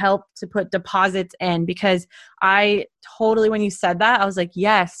can help to put deposits in, because I totally, when you said that, I was like,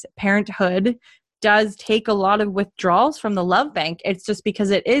 yes, parenthood does take a lot of withdrawals from the love bank. It's just because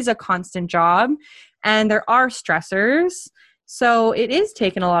it is a constant job and there are stressors. So it is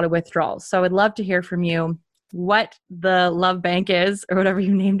taking a lot of withdrawals. So I'd love to hear from you what the love bank is, or whatever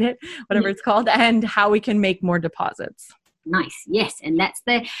you named it, whatever it's called, and how we can make more deposits. Nice. Yes. And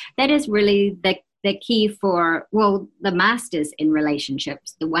that is really the key for, the masters in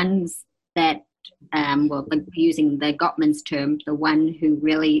relationships, the ones that, using the Gottman's term, the one who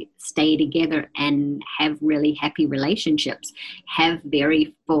really stay together and have really happy relationships, have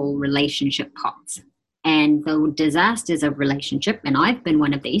very full relationship pots. And the disasters of relationship, and I've been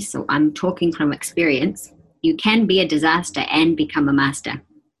one of these, so I'm talking from experience, you can be a disaster and become a master.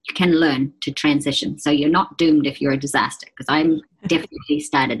 You can learn to transition. So you're not doomed if you're a disaster, because I'm definitely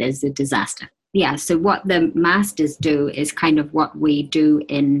started as a disaster. Yeah, so what the masters do is kind of what we do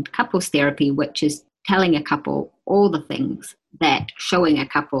in couples therapy, which is telling a couple all the things, that showing a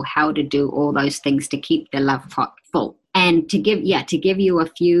couple how to do all those things to keep the love pot full. And to give you a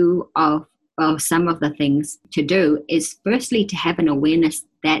few of some of the things to do is, firstly, to have an awareness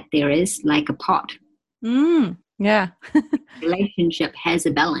that there is like a pot. Yeah. Relationship has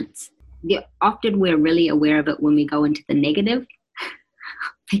a balance. Often we're really aware of it when we go into the negative,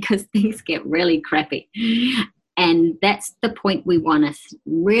 because things get really crappy. And that's the point we want to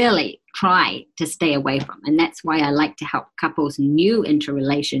really try to stay away from. And that's why I like to help couples new into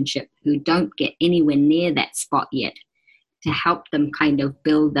relationship who don't get anywhere near that spot yet, to help them kind of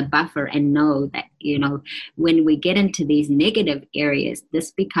build the buffer and know that, when we get into these negative areas,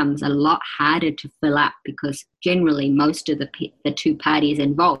 this becomes a lot harder to fill up, because generally most of the two parties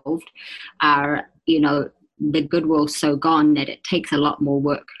involved are, the goodwill's so gone that it takes a lot more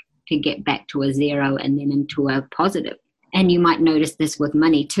work to get back to a zero and then into a positive. And you might notice this with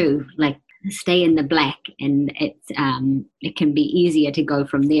money too, like stay in the black, and it can be easier to go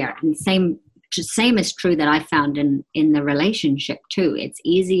from there. And same is true that I found in the relationship too. It's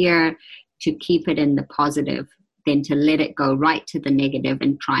easier to keep it in the positive than to let it go right to the negative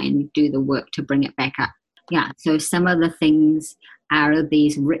and try and do the work to bring it back up. Yeah, so some of the things are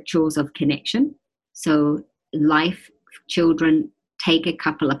these rituals of connection. So life, children take a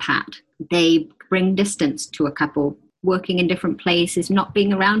couple apart. They bring distance to a couple, working in different places, not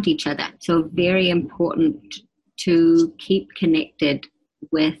being around each other. So very important to keep connected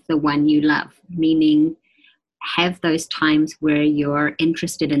with the one you love, meaning have those times where you're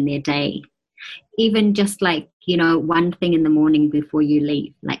interested in their day. Even just like, one thing in the morning before you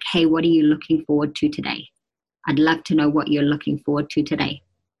leave, like, hey, what are you looking forward to today? I'd love to know what you're looking forward to today.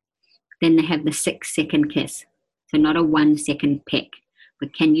 Then they have the 6-second kiss. So not a 1-second peck,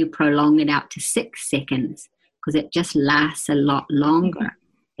 but can you prolong it out to 6 seconds? Because it just lasts a lot longer.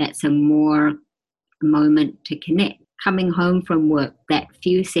 That's a more moment to connect. coming home from work, that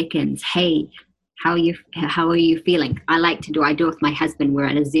few seconds, hey, how are you feeling? I do with my husband, we're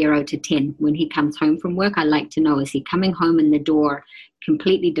at a 0 to 10. When he comes home from work, I like to know, is he coming home in the door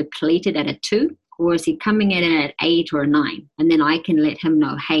completely depleted at a 2? Or is he coming in at 8 or a 9? And then I can let him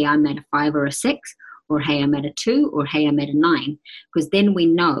know, hey, I'm at a 5 or a 6, or hey, I'm at a 2, or hey, I'm at a 9. Because then we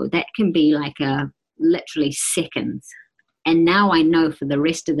know that can be like literally seconds. And now I know for the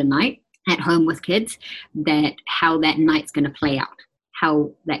rest of the night at home with kids that how that night's going to play out,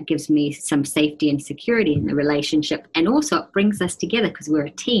 how that gives me some safety and security in the relationship. And also it brings us together because we're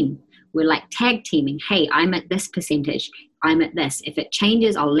a team. We're like tag teaming. Hey, I'm at this percentage. I'm at this. If it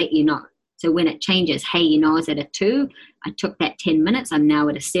changes, I'll let you know. So when it changes, hey, I was at a 2. I took that 10 minutes. I'm now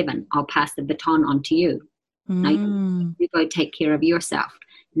at a 7. I'll pass the baton on to you. Now you go take care of yourself.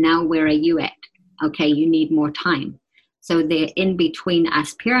 Now where are you at? Okay, you need more time. So they're in between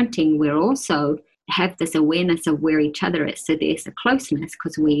us parenting, we're also have this awareness of where each other is. So there's a closeness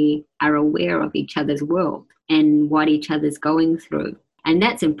because we are aware of each other's world and what each other's going through. And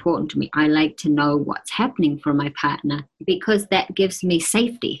that's important to me. I like to know what's happening for my partner because that gives me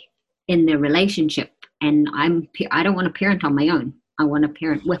safety in the relationship. And I don't want to parent on my own. I want to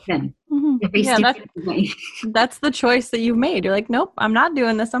parent with them. Mm-hmm. Yeah, that's the choice that you've made. You're like, nope, I'm not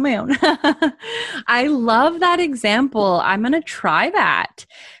doing this on my own. I love that example. I'm going to try that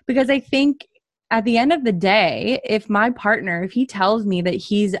because I think at the end of the day, if my partner, if he tells me that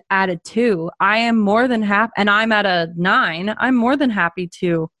he's at a 2, I am more than happy, and I'm at a 9, I'm more than happy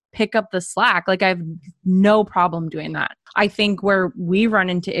to pick up the slack. Like I have no problem doing that. I think where we run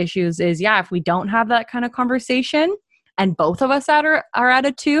into issues is, if we don't have that kind of conversation, and both of us are at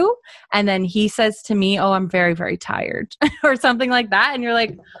a 2, and then he says to me, oh, I'm very, very tired or something like that. And you're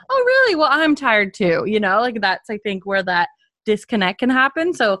like, oh, really? Well, I'm tired too. Like that's, I think, where that disconnect can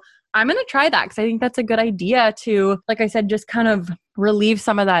happen. So I'm going to try that because I think that's a good idea to, like I said, just kind of relieve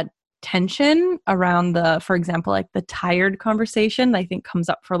some of that tension around for example, like the tired conversation that I think comes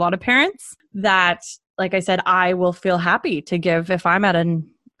up for a lot of parents that, like I said, I will feel happy to give if I'm at a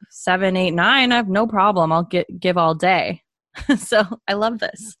 7, 8, 9, I have no problem. I'll give all day. So I love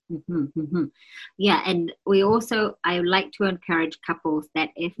this. Mm-hmm, mm-hmm. Yeah. And I like to encourage couples that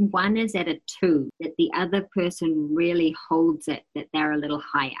if one is at a 2, that the other person really holds it, that they're a little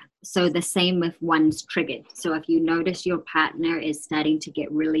higher. So the same if one's triggered. So if you notice your partner is starting to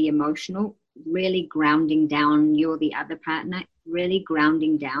get really emotional, really grounding down, you're the other partner, really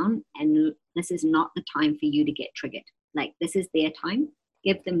grounding down. And this is not the time for you to get triggered. Like this is their time.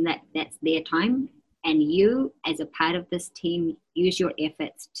 Give them that's their time. And you, as a part of this team, use your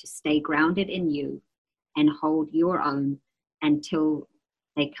efforts to stay grounded in you and hold your own until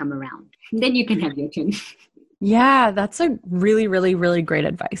they come around. And then you can have your turn. Yeah, that's a really, really, really great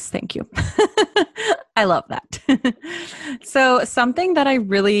advice. Thank you. I love that. So something that I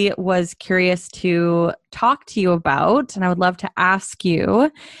really was curious to talk to you about, and I would love to ask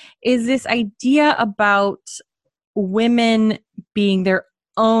you, is this idea about women being their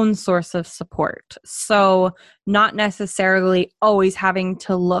own source of support. So not necessarily always having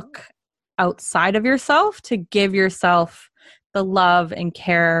to look outside of yourself to give yourself the love and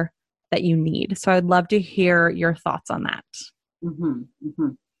care that you need. So I'd love to hear your thoughts on that. Mm-hmm, mm-hmm.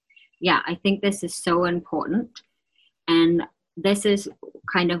 Yeah, I think this is so important. And this is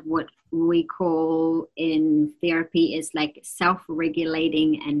kind of what we call in therapy is like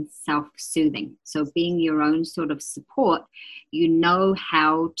self-regulating and self-soothing. So being your own sort of support, you know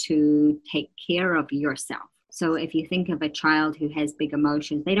how to take care of yourself. So if you think of a child who has big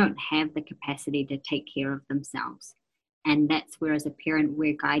emotions, they don't have the capacity to take care of themselves. And that's where as a parent,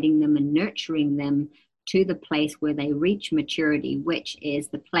 we're guiding them and nurturing them to the place where they reach maturity, which is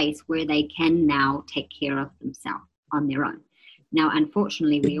the place where they can now take care of themselves on their own. Now,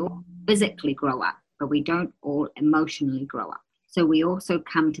 unfortunately, we all physically grow up, but we don't all emotionally grow up. So we also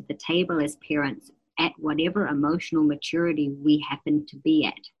come to the table as parents at whatever emotional maturity we happen to be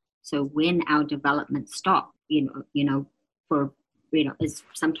at. So when our development stops, is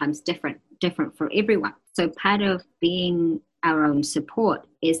sometimes different for everyone. So part of being our own support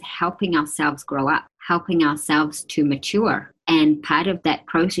is helping ourselves grow up, helping ourselves to mature. And part of that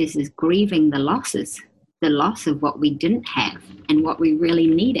process is grieving the losses, the loss of what we didn't have and what we really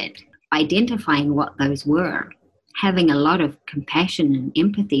needed, identifying what those were, having a lot of compassion and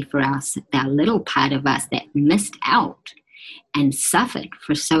empathy for our little part of us that missed out and suffered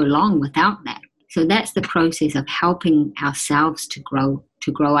for so long without that. So that's the process of helping ourselves to grow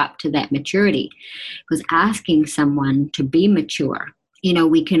up to that maturity. Because asking someone to be mature,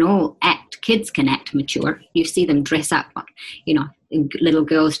 we can all kids can act mature. You see them dress up, little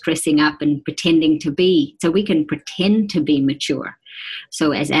girls dressing up and pretending to be, so we can pretend to be mature.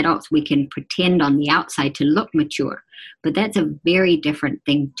 So as adults, we can pretend on the outside to look mature, but that's a very different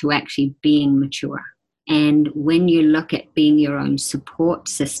thing to actually being mature. And when you look at being your own support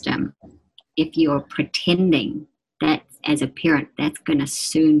system, if you're pretending, that as a parent, that's going to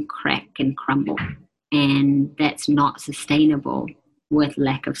soon crack and crumble. And that's not sustainable with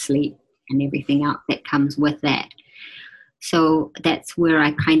lack of sleep and everything else that comes with that. So that's where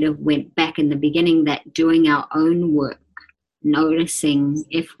I kind of went back in the beginning, that doing our own work, noticing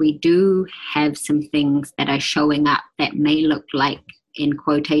if we do have some things that are showing up that may look like, in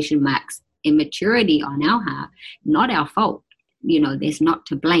quotation marks, immaturity on our part, not our fault. There's not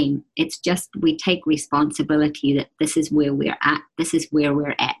to blame. It's just we take responsibility that this is where we're at. This is where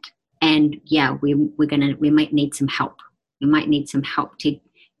we're at. And yeah, we might need some help. We might need some help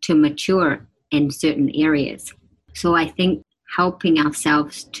to mature in certain areas. So I think helping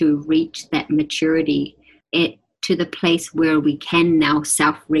ourselves to reach that maturity to the place where we can now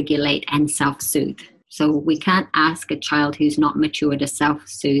self-regulate and self-soothe. So we can't ask a child who's not mature to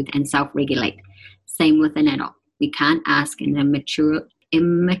self-soothe and self-regulate. Same with an adult. We can't ask an immature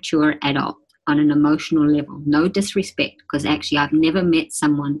adult on an emotional level. No disrespect, because actually I've never met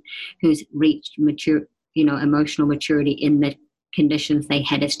someone who's reached emotional maturity in the conditions they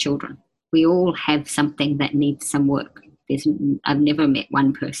had as children. We all have something that needs some work. I've never met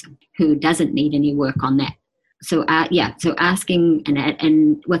one person who doesn't need any work on that. So so asking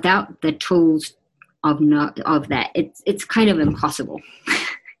and without the tools of that, it's kind of impossible.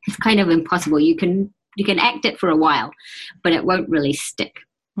 It's kind of impossible. You can act it for a while, but it won't really stick.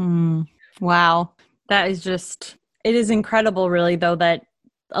 Wow. That is it is incredible, really, though, that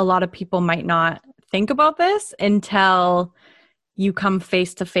a lot of people might not think about this until you come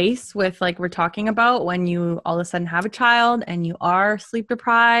face to face with, like we're talking about, when you all of a sudden have a child and you are sleep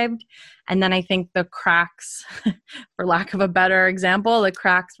deprived. And then I think the cracks, for lack of a better example, the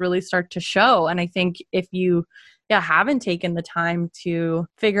cracks really start to show. And I think if you haven't taken the time to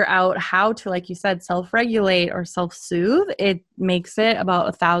figure out how to, like you said, self-regulate or self-soothe, it makes it about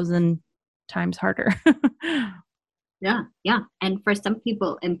 1,000 times harder. Yeah. And for some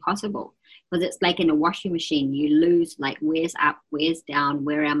people, impossible. Because it's like in a washing machine, you lose, like, where's up, where's down,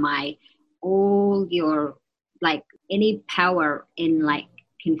 where am I? All your, like, any power in, like,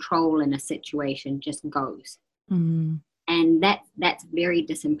 control in a situation just goes. Mm-hmm. And that's very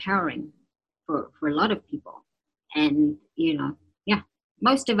disempowering for a lot of people. And,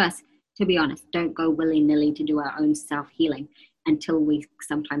 most of us, to be honest, don't go willy-nilly to do our own self-healing until we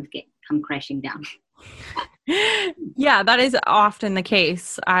sometimes come crashing down. Yeah, that is often the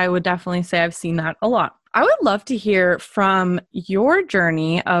case. I would definitely say I've seen that a lot. I would love to hear from your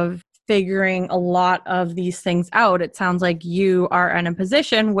journey of figuring a lot of these things out. It sounds like you are in a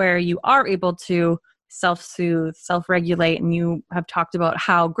position where you are able to self-soothe, self-regulate, and you have talked about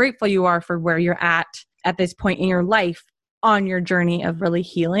how grateful you are for where you're at this point in your life on your journey of really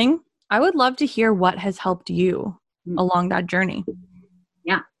healing. I would love to hear what has helped you along that journey.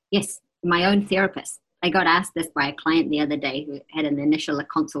 Yeah. Yes. My own therapist. I got asked this by a client the other day who had an initial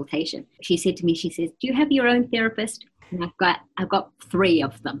consultation. She said to me, she says, "Do you have your own therapist?" And I've got 3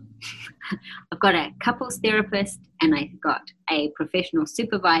 of them. I've got a couples therapist, and I've got a professional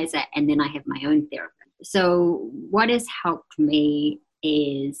supervisor, and then I have my own therapist. So what has helped me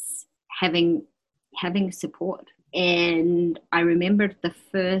is having support. And I remembered the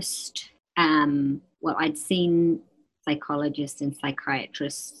first, I'd seen psychologists and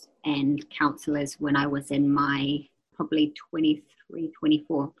psychiatrists and counselors when I was in my probably 23,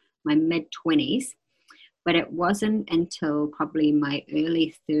 24, my mid-20s. But it wasn't until probably my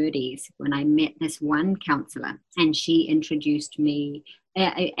early 30s when I met this one counselor, and she introduced me,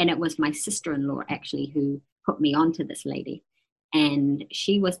 and it was my sister-in-law actually who put me onto this lady. And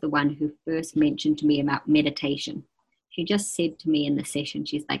she was the one who first mentioned to me about meditation. She just said to me in the session,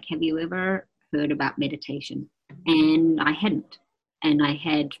 she's like, "Have you ever heard about meditation?" And I hadn't. And I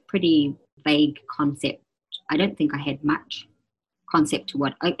had pretty vague concept. I don't think I had much concept to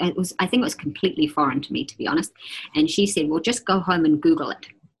what I think it was completely foreign to me, to be honest. And she said, "Well, just go home and Google it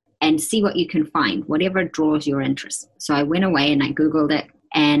and see what you can find, whatever draws your interest." So I went away and I Googled it,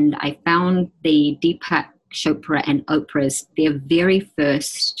 and I found the Deepak Chopra and Oprah's, their very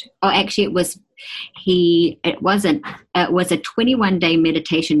first, it was a 21-day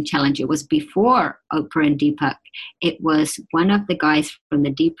meditation challenge. It was before Oprah and Deepak. It was one of the guys from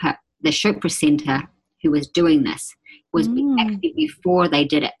the Chopra Center who was doing this. It was actually before they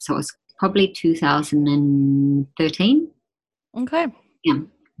did it. So it was probably 2013. Okay. Yeah.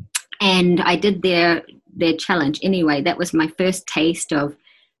 And I did their their challenge. Anyway, that was my first taste of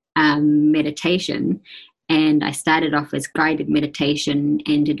meditation. And I started off as guided meditation,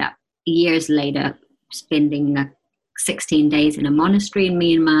 ended up years later spending 16 days in a monastery in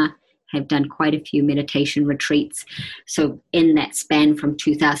Myanmar, have done quite a few meditation retreats. So in that span from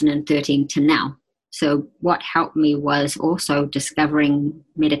 2013 to now. So what helped me was also discovering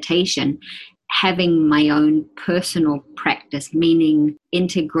meditation, having my own personal practice, meaning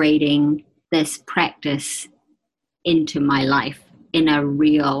integrating this practice into my life in a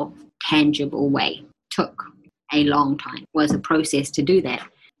real, tangible way. Took a long time, was a process to do that.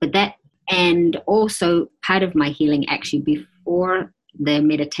 But that, and also part of my healing, actually before the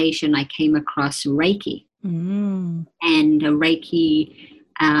meditation, I came across Reiki. And Reiki,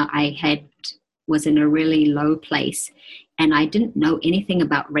 I was in a really low place, and I didn't know anything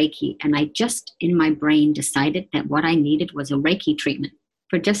about Reiki. And I just, in my brain, decided that what I needed was a Reiki treatment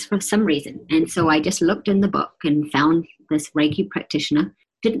for some reason. And so I just looked in the book and found this Reiki practitioner,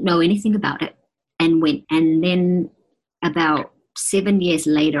 didn't know anything about it, and went. And then about 7 years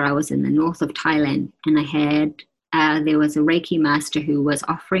later, I was in the north of Thailand, and there was a Reiki master who was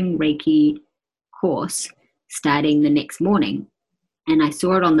offering Reiki course starting the next morning. And I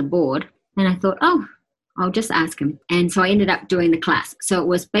saw it on the board, and I thought, oh, I'll just ask him. And so I ended up doing the class. So it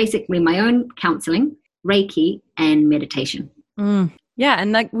was basically my own counseling, Reiki, and meditation. Yeah.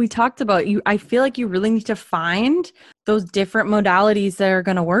 And like we talked about, I feel like you really need to find those different modalities that are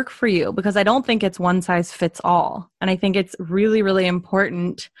going to work for you, because I don't think it's one size fits all. And I think it's really, really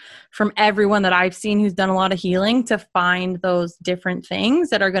important from everyone that I've seen who's done a lot of healing to find those different things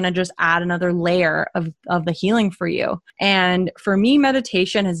that are going to just add another layer of the healing for you. And for me,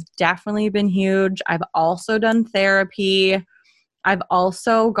 meditation has definitely been huge. I've also done therapy. I've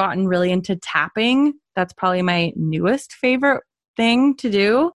also gotten really into tapping. That's probably my newest favorite thing to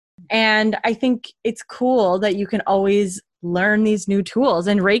do. And I think it's cool that you can always learn these new tools.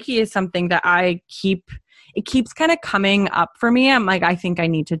 And Reiki is something that it keeps kind of coming up for me. I'm like, I think I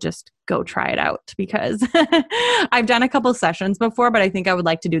need to just go try it out, because I've done a couple sessions before, but I think I would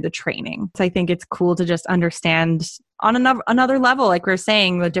like to do the training. So I think it's cool to just understand on another level, like we're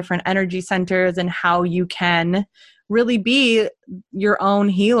saying, the different energy centers and how you can really be your own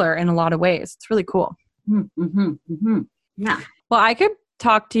healer in a lot of ways. It's really cool. Yeah. Well, I could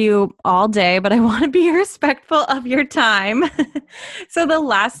talk to you all day, but I want to be respectful of your time. So the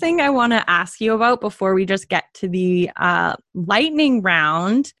last thing I want to ask you about before we just get to the lightning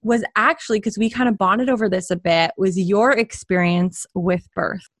round was actually, because we kind of bonded over this a bit, was your experience with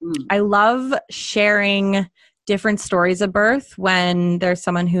birth. I love sharing different stories of birth when there's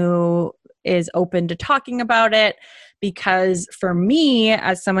someone who is open to talking about it. Because for me,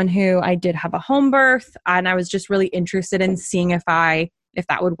 as someone who I did have a home birth, and I was just really interested in seeing if that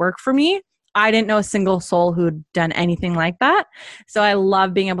would work for me. I didn't know a single soul who'd done anything like that. So I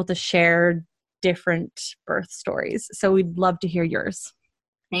love being able to share different birth stories. So we'd love to hear yours.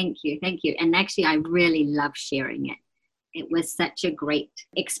 Thank you. And actually, I really love sharing it. It was such a great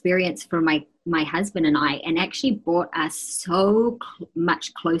experience for my husband and I, and actually brought us so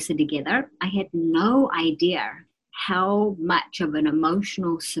much closer together. I had no idea how much of an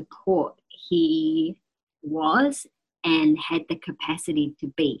emotional support he was and had the capacity to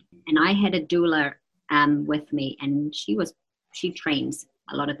be. And I had a doula with me, and she trains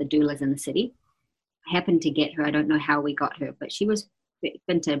a lot of the doulas in the city. I happened to get her. I don't know how we got her, but she was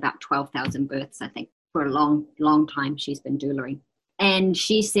been to about 12,000 births, I think. For a long, long time, she's been doulaing. And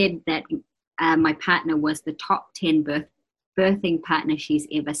she said that my partner was the top 10 birthing partner she's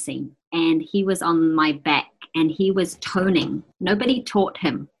ever seen. And he was on my back, and he was toning. Nobody taught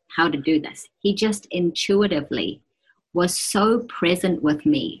him how to do this. He just intuitively was so present with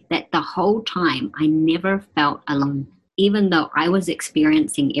me that the whole time I never felt alone. Even though I was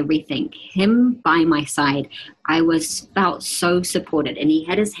experiencing everything, him by my side, I felt so supported. And he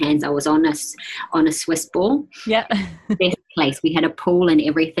had his hands. I was on a Swiss ball. Yeah. Best place. We had a pool and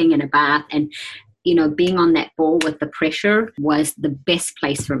everything and a bath, and being on that ball with the pressure was the best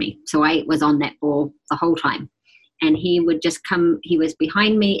place for me. So I was on that ball the whole time. And he would just come, he was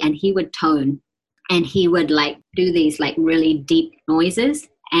behind me, and he would tone, and he would do these really deep noises.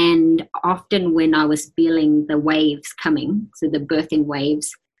 And often when I was feeling the waves coming, so the birthing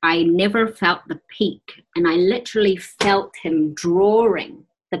waves, I never felt the peak. And I literally felt him drawing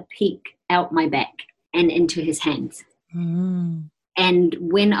the peak out my back and into his hands. And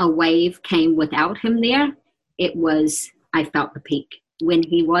when a wave came without him there, I felt the peak. When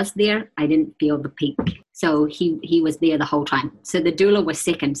he was there, I didn't feel the peak. So he was there the whole time. So the doula was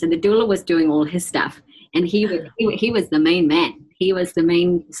second. So the doula was doing all his stuff. And he was the main man. He was the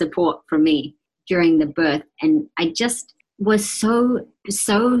main support for me. during the birth. And I just was so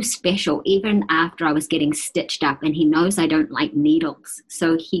special, even after I was getting stitched up. And he knows I don't like needles,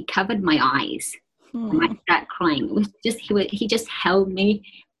 so he covered my eyes. I might start crying. It was just he just held me.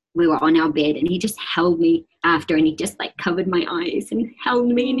 We were on our bed and he just held me after, and he just like covered my eyes and held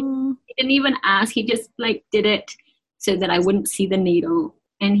me. And he didn't even ask. He just like did it so that I wouldn't see the needle.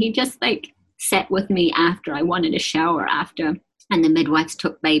 And he just like sat with me after I wanted a shower after. And the midwives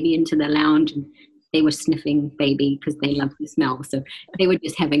took baby into the lounge, and they were sniffing baby because they love the smell. So they were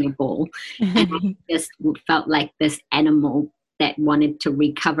just having a ball. And I just felt like this animal that wanted to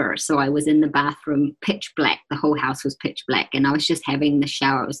recover. So I was in the bathroom, pitch black. The whole house was pitch black. And I was just having the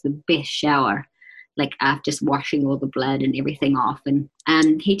shower. It was the best shower, like after just washing all the blood and everything off. And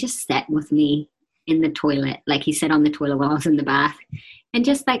he just sat with me in the toilet. Like he sat on the toilet while I was in the bath and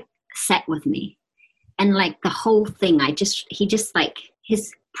just like sat with me. And like the whole thing, he just like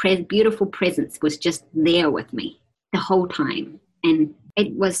his beautiful presence was just there with me the whole time. And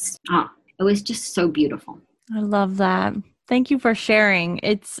it was just so beautiful. I love that. Thank you for sharing.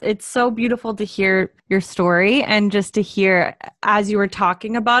 It's so beautiful to hear your story, and just to hear as you were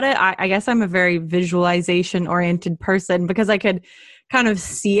talking about it. I guess I'm a very visualization oriented person, because I could kind of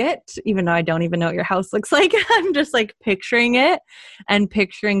see it, even though I don't even know what your house looks like. I'm just like picturing it and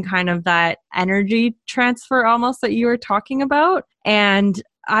picturing kind of that energy transfer almost that you were talking about. And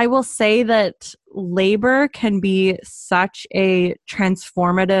I will say that labor can be such a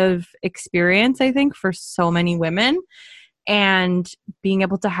transformative experience, I think, for so many women. And being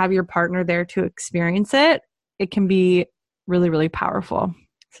able to have your partner there to experience it, it can be really, really powerful.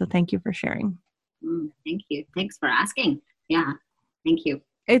 So thank you for sharing. Thank you. Thanks for asking. Yeah. Thank you.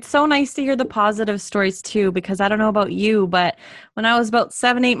 It's so nice to hear the positive stories too, because I don't know about you, but when I was about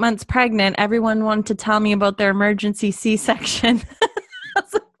 7-8 months pregnant, everyone wanted to tell me about their emergency C-section. I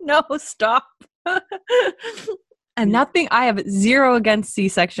was like, no, stop. And nothing, I have zero against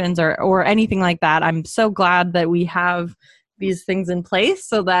C-sections or anything like that. I'm so glad that we have these things in place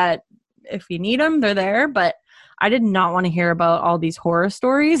so that if you need them, they're there. But I did not want to hear about all these horror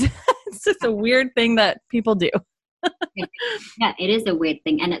stories. It's just a weird thing that people do. Yeah, it is a weird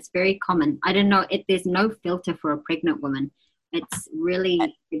thing, and it's very common. I don't know, there's no filter for a pregnant woman. It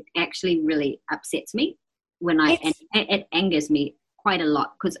actually really upsets me it angers me quite a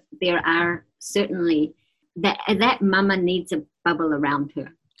lot, because there are certainly that mama needs a bubble around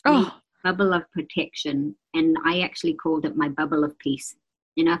her. Bubble of protection. And I actually called it my bubble of peace.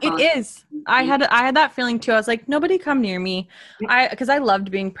 You know, it is. I had that feeling too. I was like, nobody come near me. Because I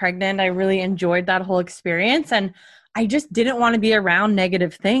loved being pregnant. I really enjoyed that whole experience. And I just didn't want to be around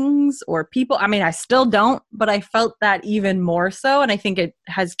negative things or people. I mean, I still don't, but I felt that even more so. And I think it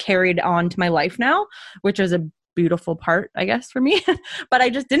has carried on to my life now, which is a beautiful part, I guess, for me. But I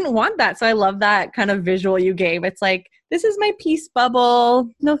just didn't want that. So I love that kind of visual you gave. It's like, this is my peace bubble.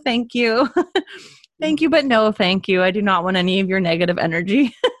 No, thank you. Thank you, but no, thank you. I do not want any of your negative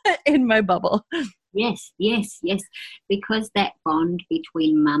energy in my bubble. Yes. Because that bond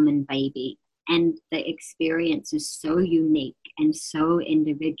between mum and baby and the experience is so unique and so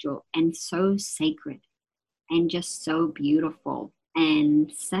individual and so sacred and just so beautiful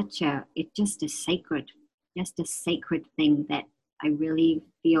and it's just a sacred thing that I really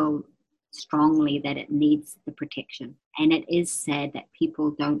feel strongly that it needs the protection. And it is sad that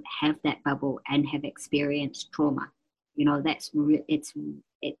people don't have that bubble and have experienced trauma. You know,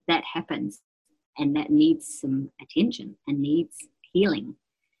 that happens, and that needs some attention and needs healing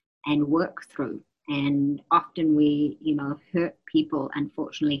and work through. And often we,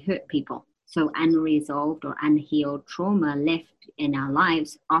 unfortunately hurt people. So unresolved or unhealed trauma left in our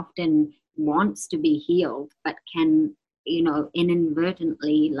lives often wants to be healed, but can,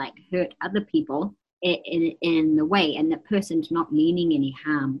 inadvertently hurt other people in the way. And the person's not meaning any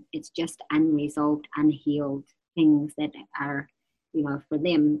harm. It's just unresolved, unhealed things that are, for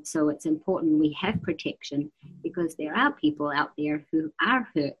them. So it's important we have protection, because there are people out there who are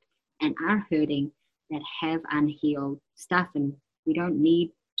hurt and are hurting that have unhealed stuff, and we don't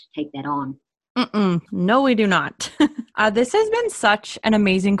need to take that on. No, we do not. This has been such an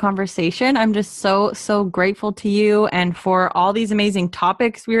amazing conversation. I'm just so grateful to you and for all these amazing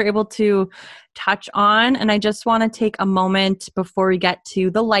topics we were able to touch on. And I just want to take a moment before we get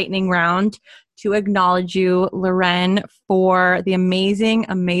to the lightning round to acknowledge you, Loren, for the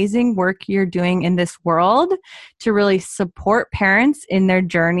amazing work you're doing in this world to really support parents in their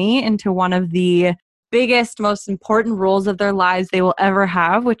journey into one of the biggest, most important roles of their lives they will ever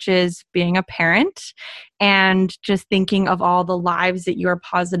have, which is being a parent. And just thinking of all the lives that you are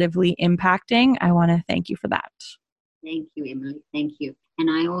positively impacting, I want to thank you for that. Thank you, Emily. Thank you. And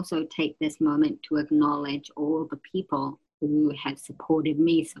I also take this moment to acknowledge all the people who have supported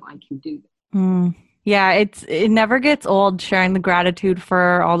me so I can do this. Yeah, it never gets old sharing the gratitude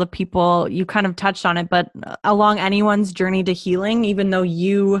for all the people. You kind of touched on it, but along anyone's journey to healing, even though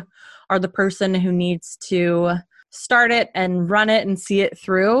you are the person who needs to start it and run it and see it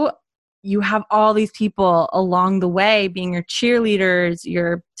through, you have all these people along the way being your cheerleaders,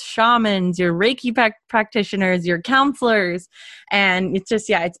 your shamans, your Reiki practitioners, your counselors. And it's just,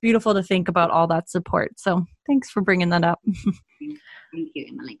 it's beautiful to think about all that support. So thanks for bringing that up. Thank you,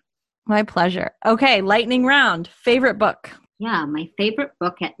 Emily. My pleasure. Okay, lightning round. Favorite book? Yeah, my favorite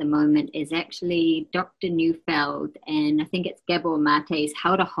book at the moment is actually Dr. Neufeld, and I think it's Gabor Mate's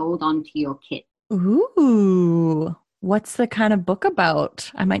How to Hold On to Your Kid. Ooh, what's the kind of book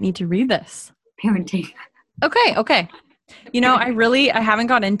about? I might need to read this. Parenting. Okay. You know, I haven't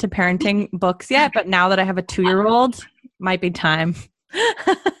got into parenting books yet, but now that I have a 2-year-old, might be time.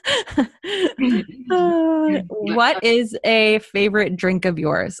 What is a favorite drink of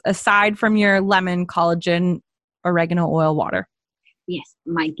yours aside from your lemon, collagen, oregano oil water? Yes,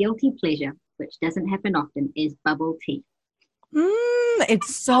 my guilty pleasure, which doesn't happen often, is bubble tea. It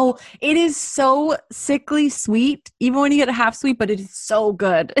is so sickly sweet, even when you get a half sweet, but it is so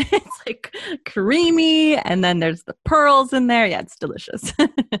good. It's like creamy, and then there's the pearls in there. Yeah, it's delicious.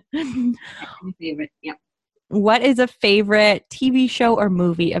 That's my favorite. Yep. What is a favorite TV show or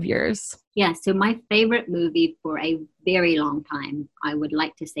movie of yours? Yeah, so my favorite movie for a very long time, I would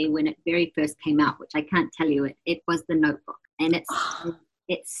like to say when it very first came out, which I can't tell you it was The Notebook. And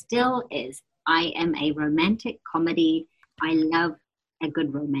it still is. I am a romantic comedy. I love a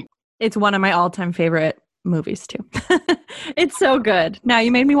good romance. It's one of my all-time favorite movies too. It's so good. Now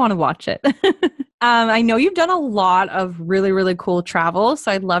you made me want to watch it. I know you've done a lot of really, really cool travel,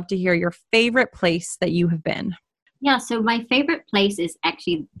 so I'd love to hear your favorite place that you have been. Yeah, so my favorite place is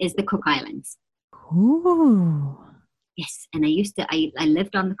the Cook Islands. Ooh. Yes, and I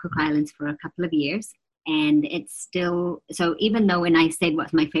lived on the Cook Islands for a couple of years, and it's still, so even though when I said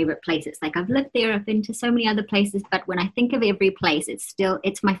what's my favorite place, it's like I've lived there, I've been to so many other places, but when I think of every place, it's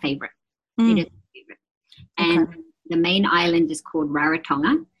my favorite. It is my favorite. And the main island is called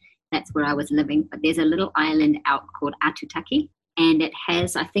Rarotonga. That's where I was living, but there's a little island out called Atutaki, and it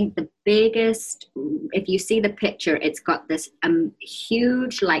has, I think, the biggest, if you see the picture, it's got this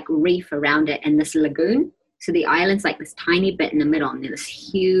huge like reef around it and this lagoon. So the island's like this tiny bit in the middle and there's this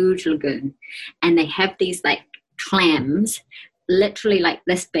huge lagoon, and they have these like clams literally like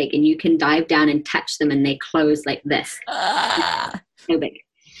this big, and you can dive down and touch them and they close like this. So big.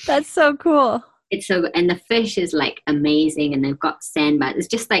 That's so cool. And the fish is like amazing, and they've got sandbars. It's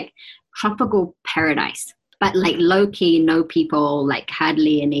just like tropical paradise, but like low key, no people, like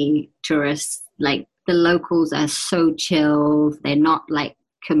hardly any tourists. Like the locals are so chill. They're not like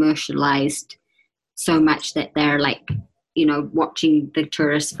commercialized so much that they're like, watching the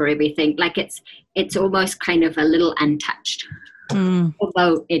tourists for everything. Like it's almost kind of a little untouched.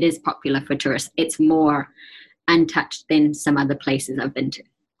 Although it is popular for tourists, it's more untouched than some other places I've been to.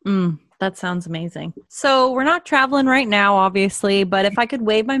 That sounds amazing. So we're not traveling right now, obviously, but if I could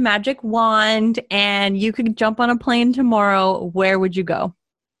wave my magic wand and you could jump on a plane tomorrow, where would you go?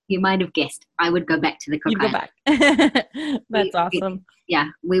 You might have guessed. I would go back to the Cook Islands. Go back. That's awesome.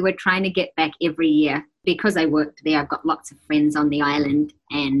 We were trying to get back every year because I worked there. I've got lots of friends on the island,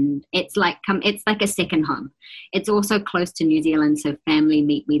 and it's like a second home. It's also close to New Zealand, so family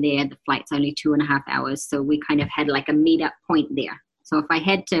meet me there. The flight's only 2.5 hours, so we kind of had like a meet-up point there. So if I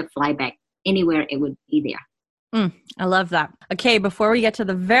had to fly back anywhere, it would be there. I love that. Okay, before we get to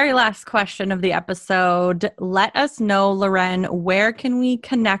the very last question of the episode, let us know, Loren, where can we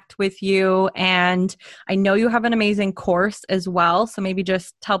connect with you? And I know you have an amazing course as well, so maybe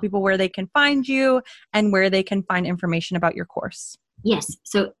just tell people where they can find you and where they can find information about your course. Yes,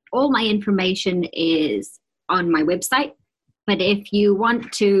 so all my information is on my website, but if you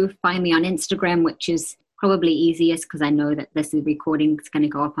want to find me on Instagram, which is probably easiest because I know that this recording is going to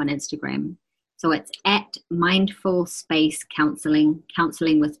go up on Instagram. So it's at Mindful Space Counseling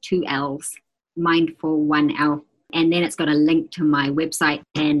with 2 L's, Mindful 1 L. And then it's got a link to my website,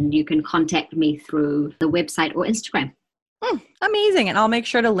 and you can contact me through the website or Instagram. Amazing. And I'll make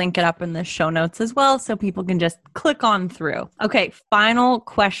sure to link it up in the show notes as well so people can just click on through. Okay, final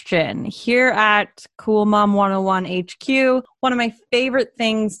question. Here at Cool Mom 101 HQ, one of my favorite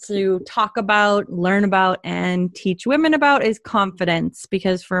things to talk about, learn about, and teach women about is confidence.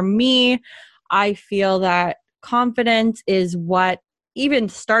 Because for me, I feel that confidence is what even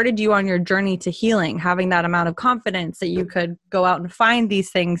started you on your journey to healing, having that amount of confidence that you could go out and find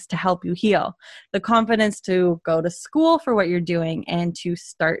these things to help you heal, the confidence to go to school for what you're doing and to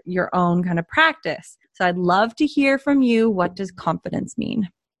start your own kind of practice. So I'd love to hear from you. What does confidence mean?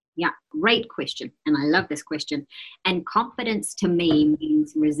 Yeah, great question. And I love this question. And confidence to me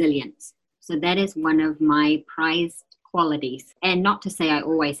means resilience. So that is one of my prized qualities. And not to say I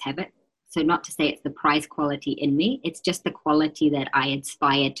always have it. So not to say it's the prize quality in me, it's just the quality that I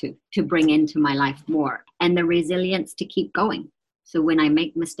aspire to bring into my life more. And the resilience to keep going. So when I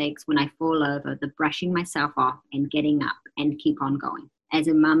make mistakes, when I fall over, the brushing myself off and getting up and keep on going. As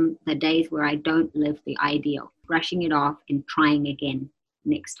a mum, the days where I don't live the ideal, brushing it off and trying again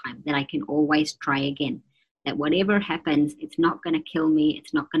next time, that I can always try again. That whatever happens, it's not going to kill me,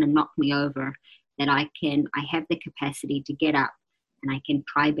 it's not going to knock me over, that I have the capacity to get up and I can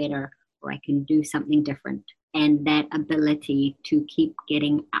try better, or I can do something different. And that ability to keep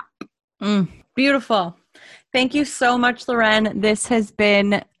getting up. Beautiful. Thank you so much, Loren. This has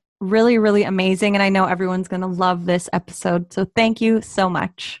been really, really amazing. And I know everyone's going to love this episode. So thank you so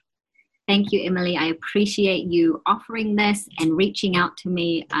much. Thank you, Emily. I appreciate you offering this and reaching out to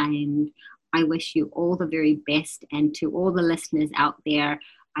me. And I wish you all the very best. And to all the listeners out there,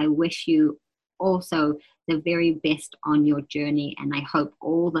 I wish you also the very best on your journey. And I hope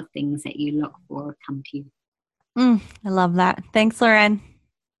all the things that you look for come to you. I love that. Thanks, Loren.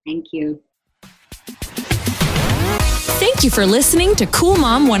 Thank you. Thank you for listening to Cool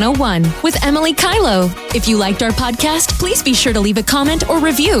Mom 101 with Emily Kylo. If you liked our podcast, please be sure to leave a comment or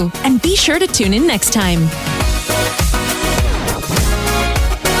review, and be sure to tune in next time.